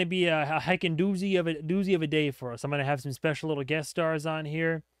 Finale's going to be a heckin' doozy of a day for us. I'm going to have some special little guest stars on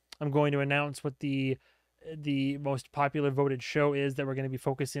here. I'm going to announce what the most popular voted show is that we're going to be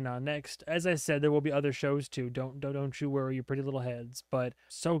focusing on next. As I said, there will be other shows too. Don't you worry your pretty little heads. But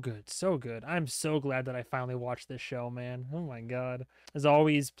so good, so good. I'm so glad that I finally watched this show, man. Oh my god. As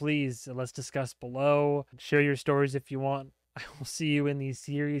always, please let's discuss below. Share your stories if you want. I will see you in the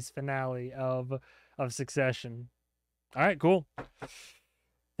series finale of Succession. All right, cool.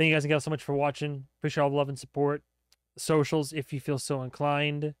 Thank you guys so much for watching. Appreciate all the love and support. Socials, if you feel so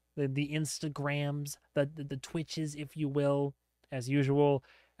inclined. The Instagrams, the Twitches, if you will. As usual,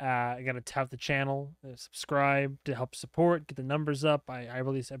 I gotta tout the channel, subscribe to help support, get the numbers up. I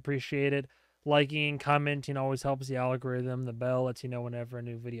really appreciate it. Liking, commenting always helps the algorithm. The bell lets you know whenever a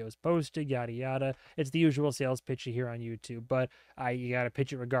new video is posted, yada yada. It's the usual sales pitch you hear on YouTube, but you gotta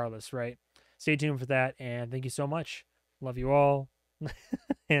pitch it regardless, right? Stay tuned for that, and thank you so much. Love you all.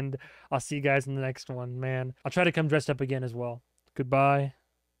 And I'll see you guys in the next one, man. I'll try to come dressed up again as well. Goodbye,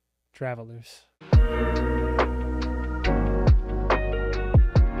 travelers.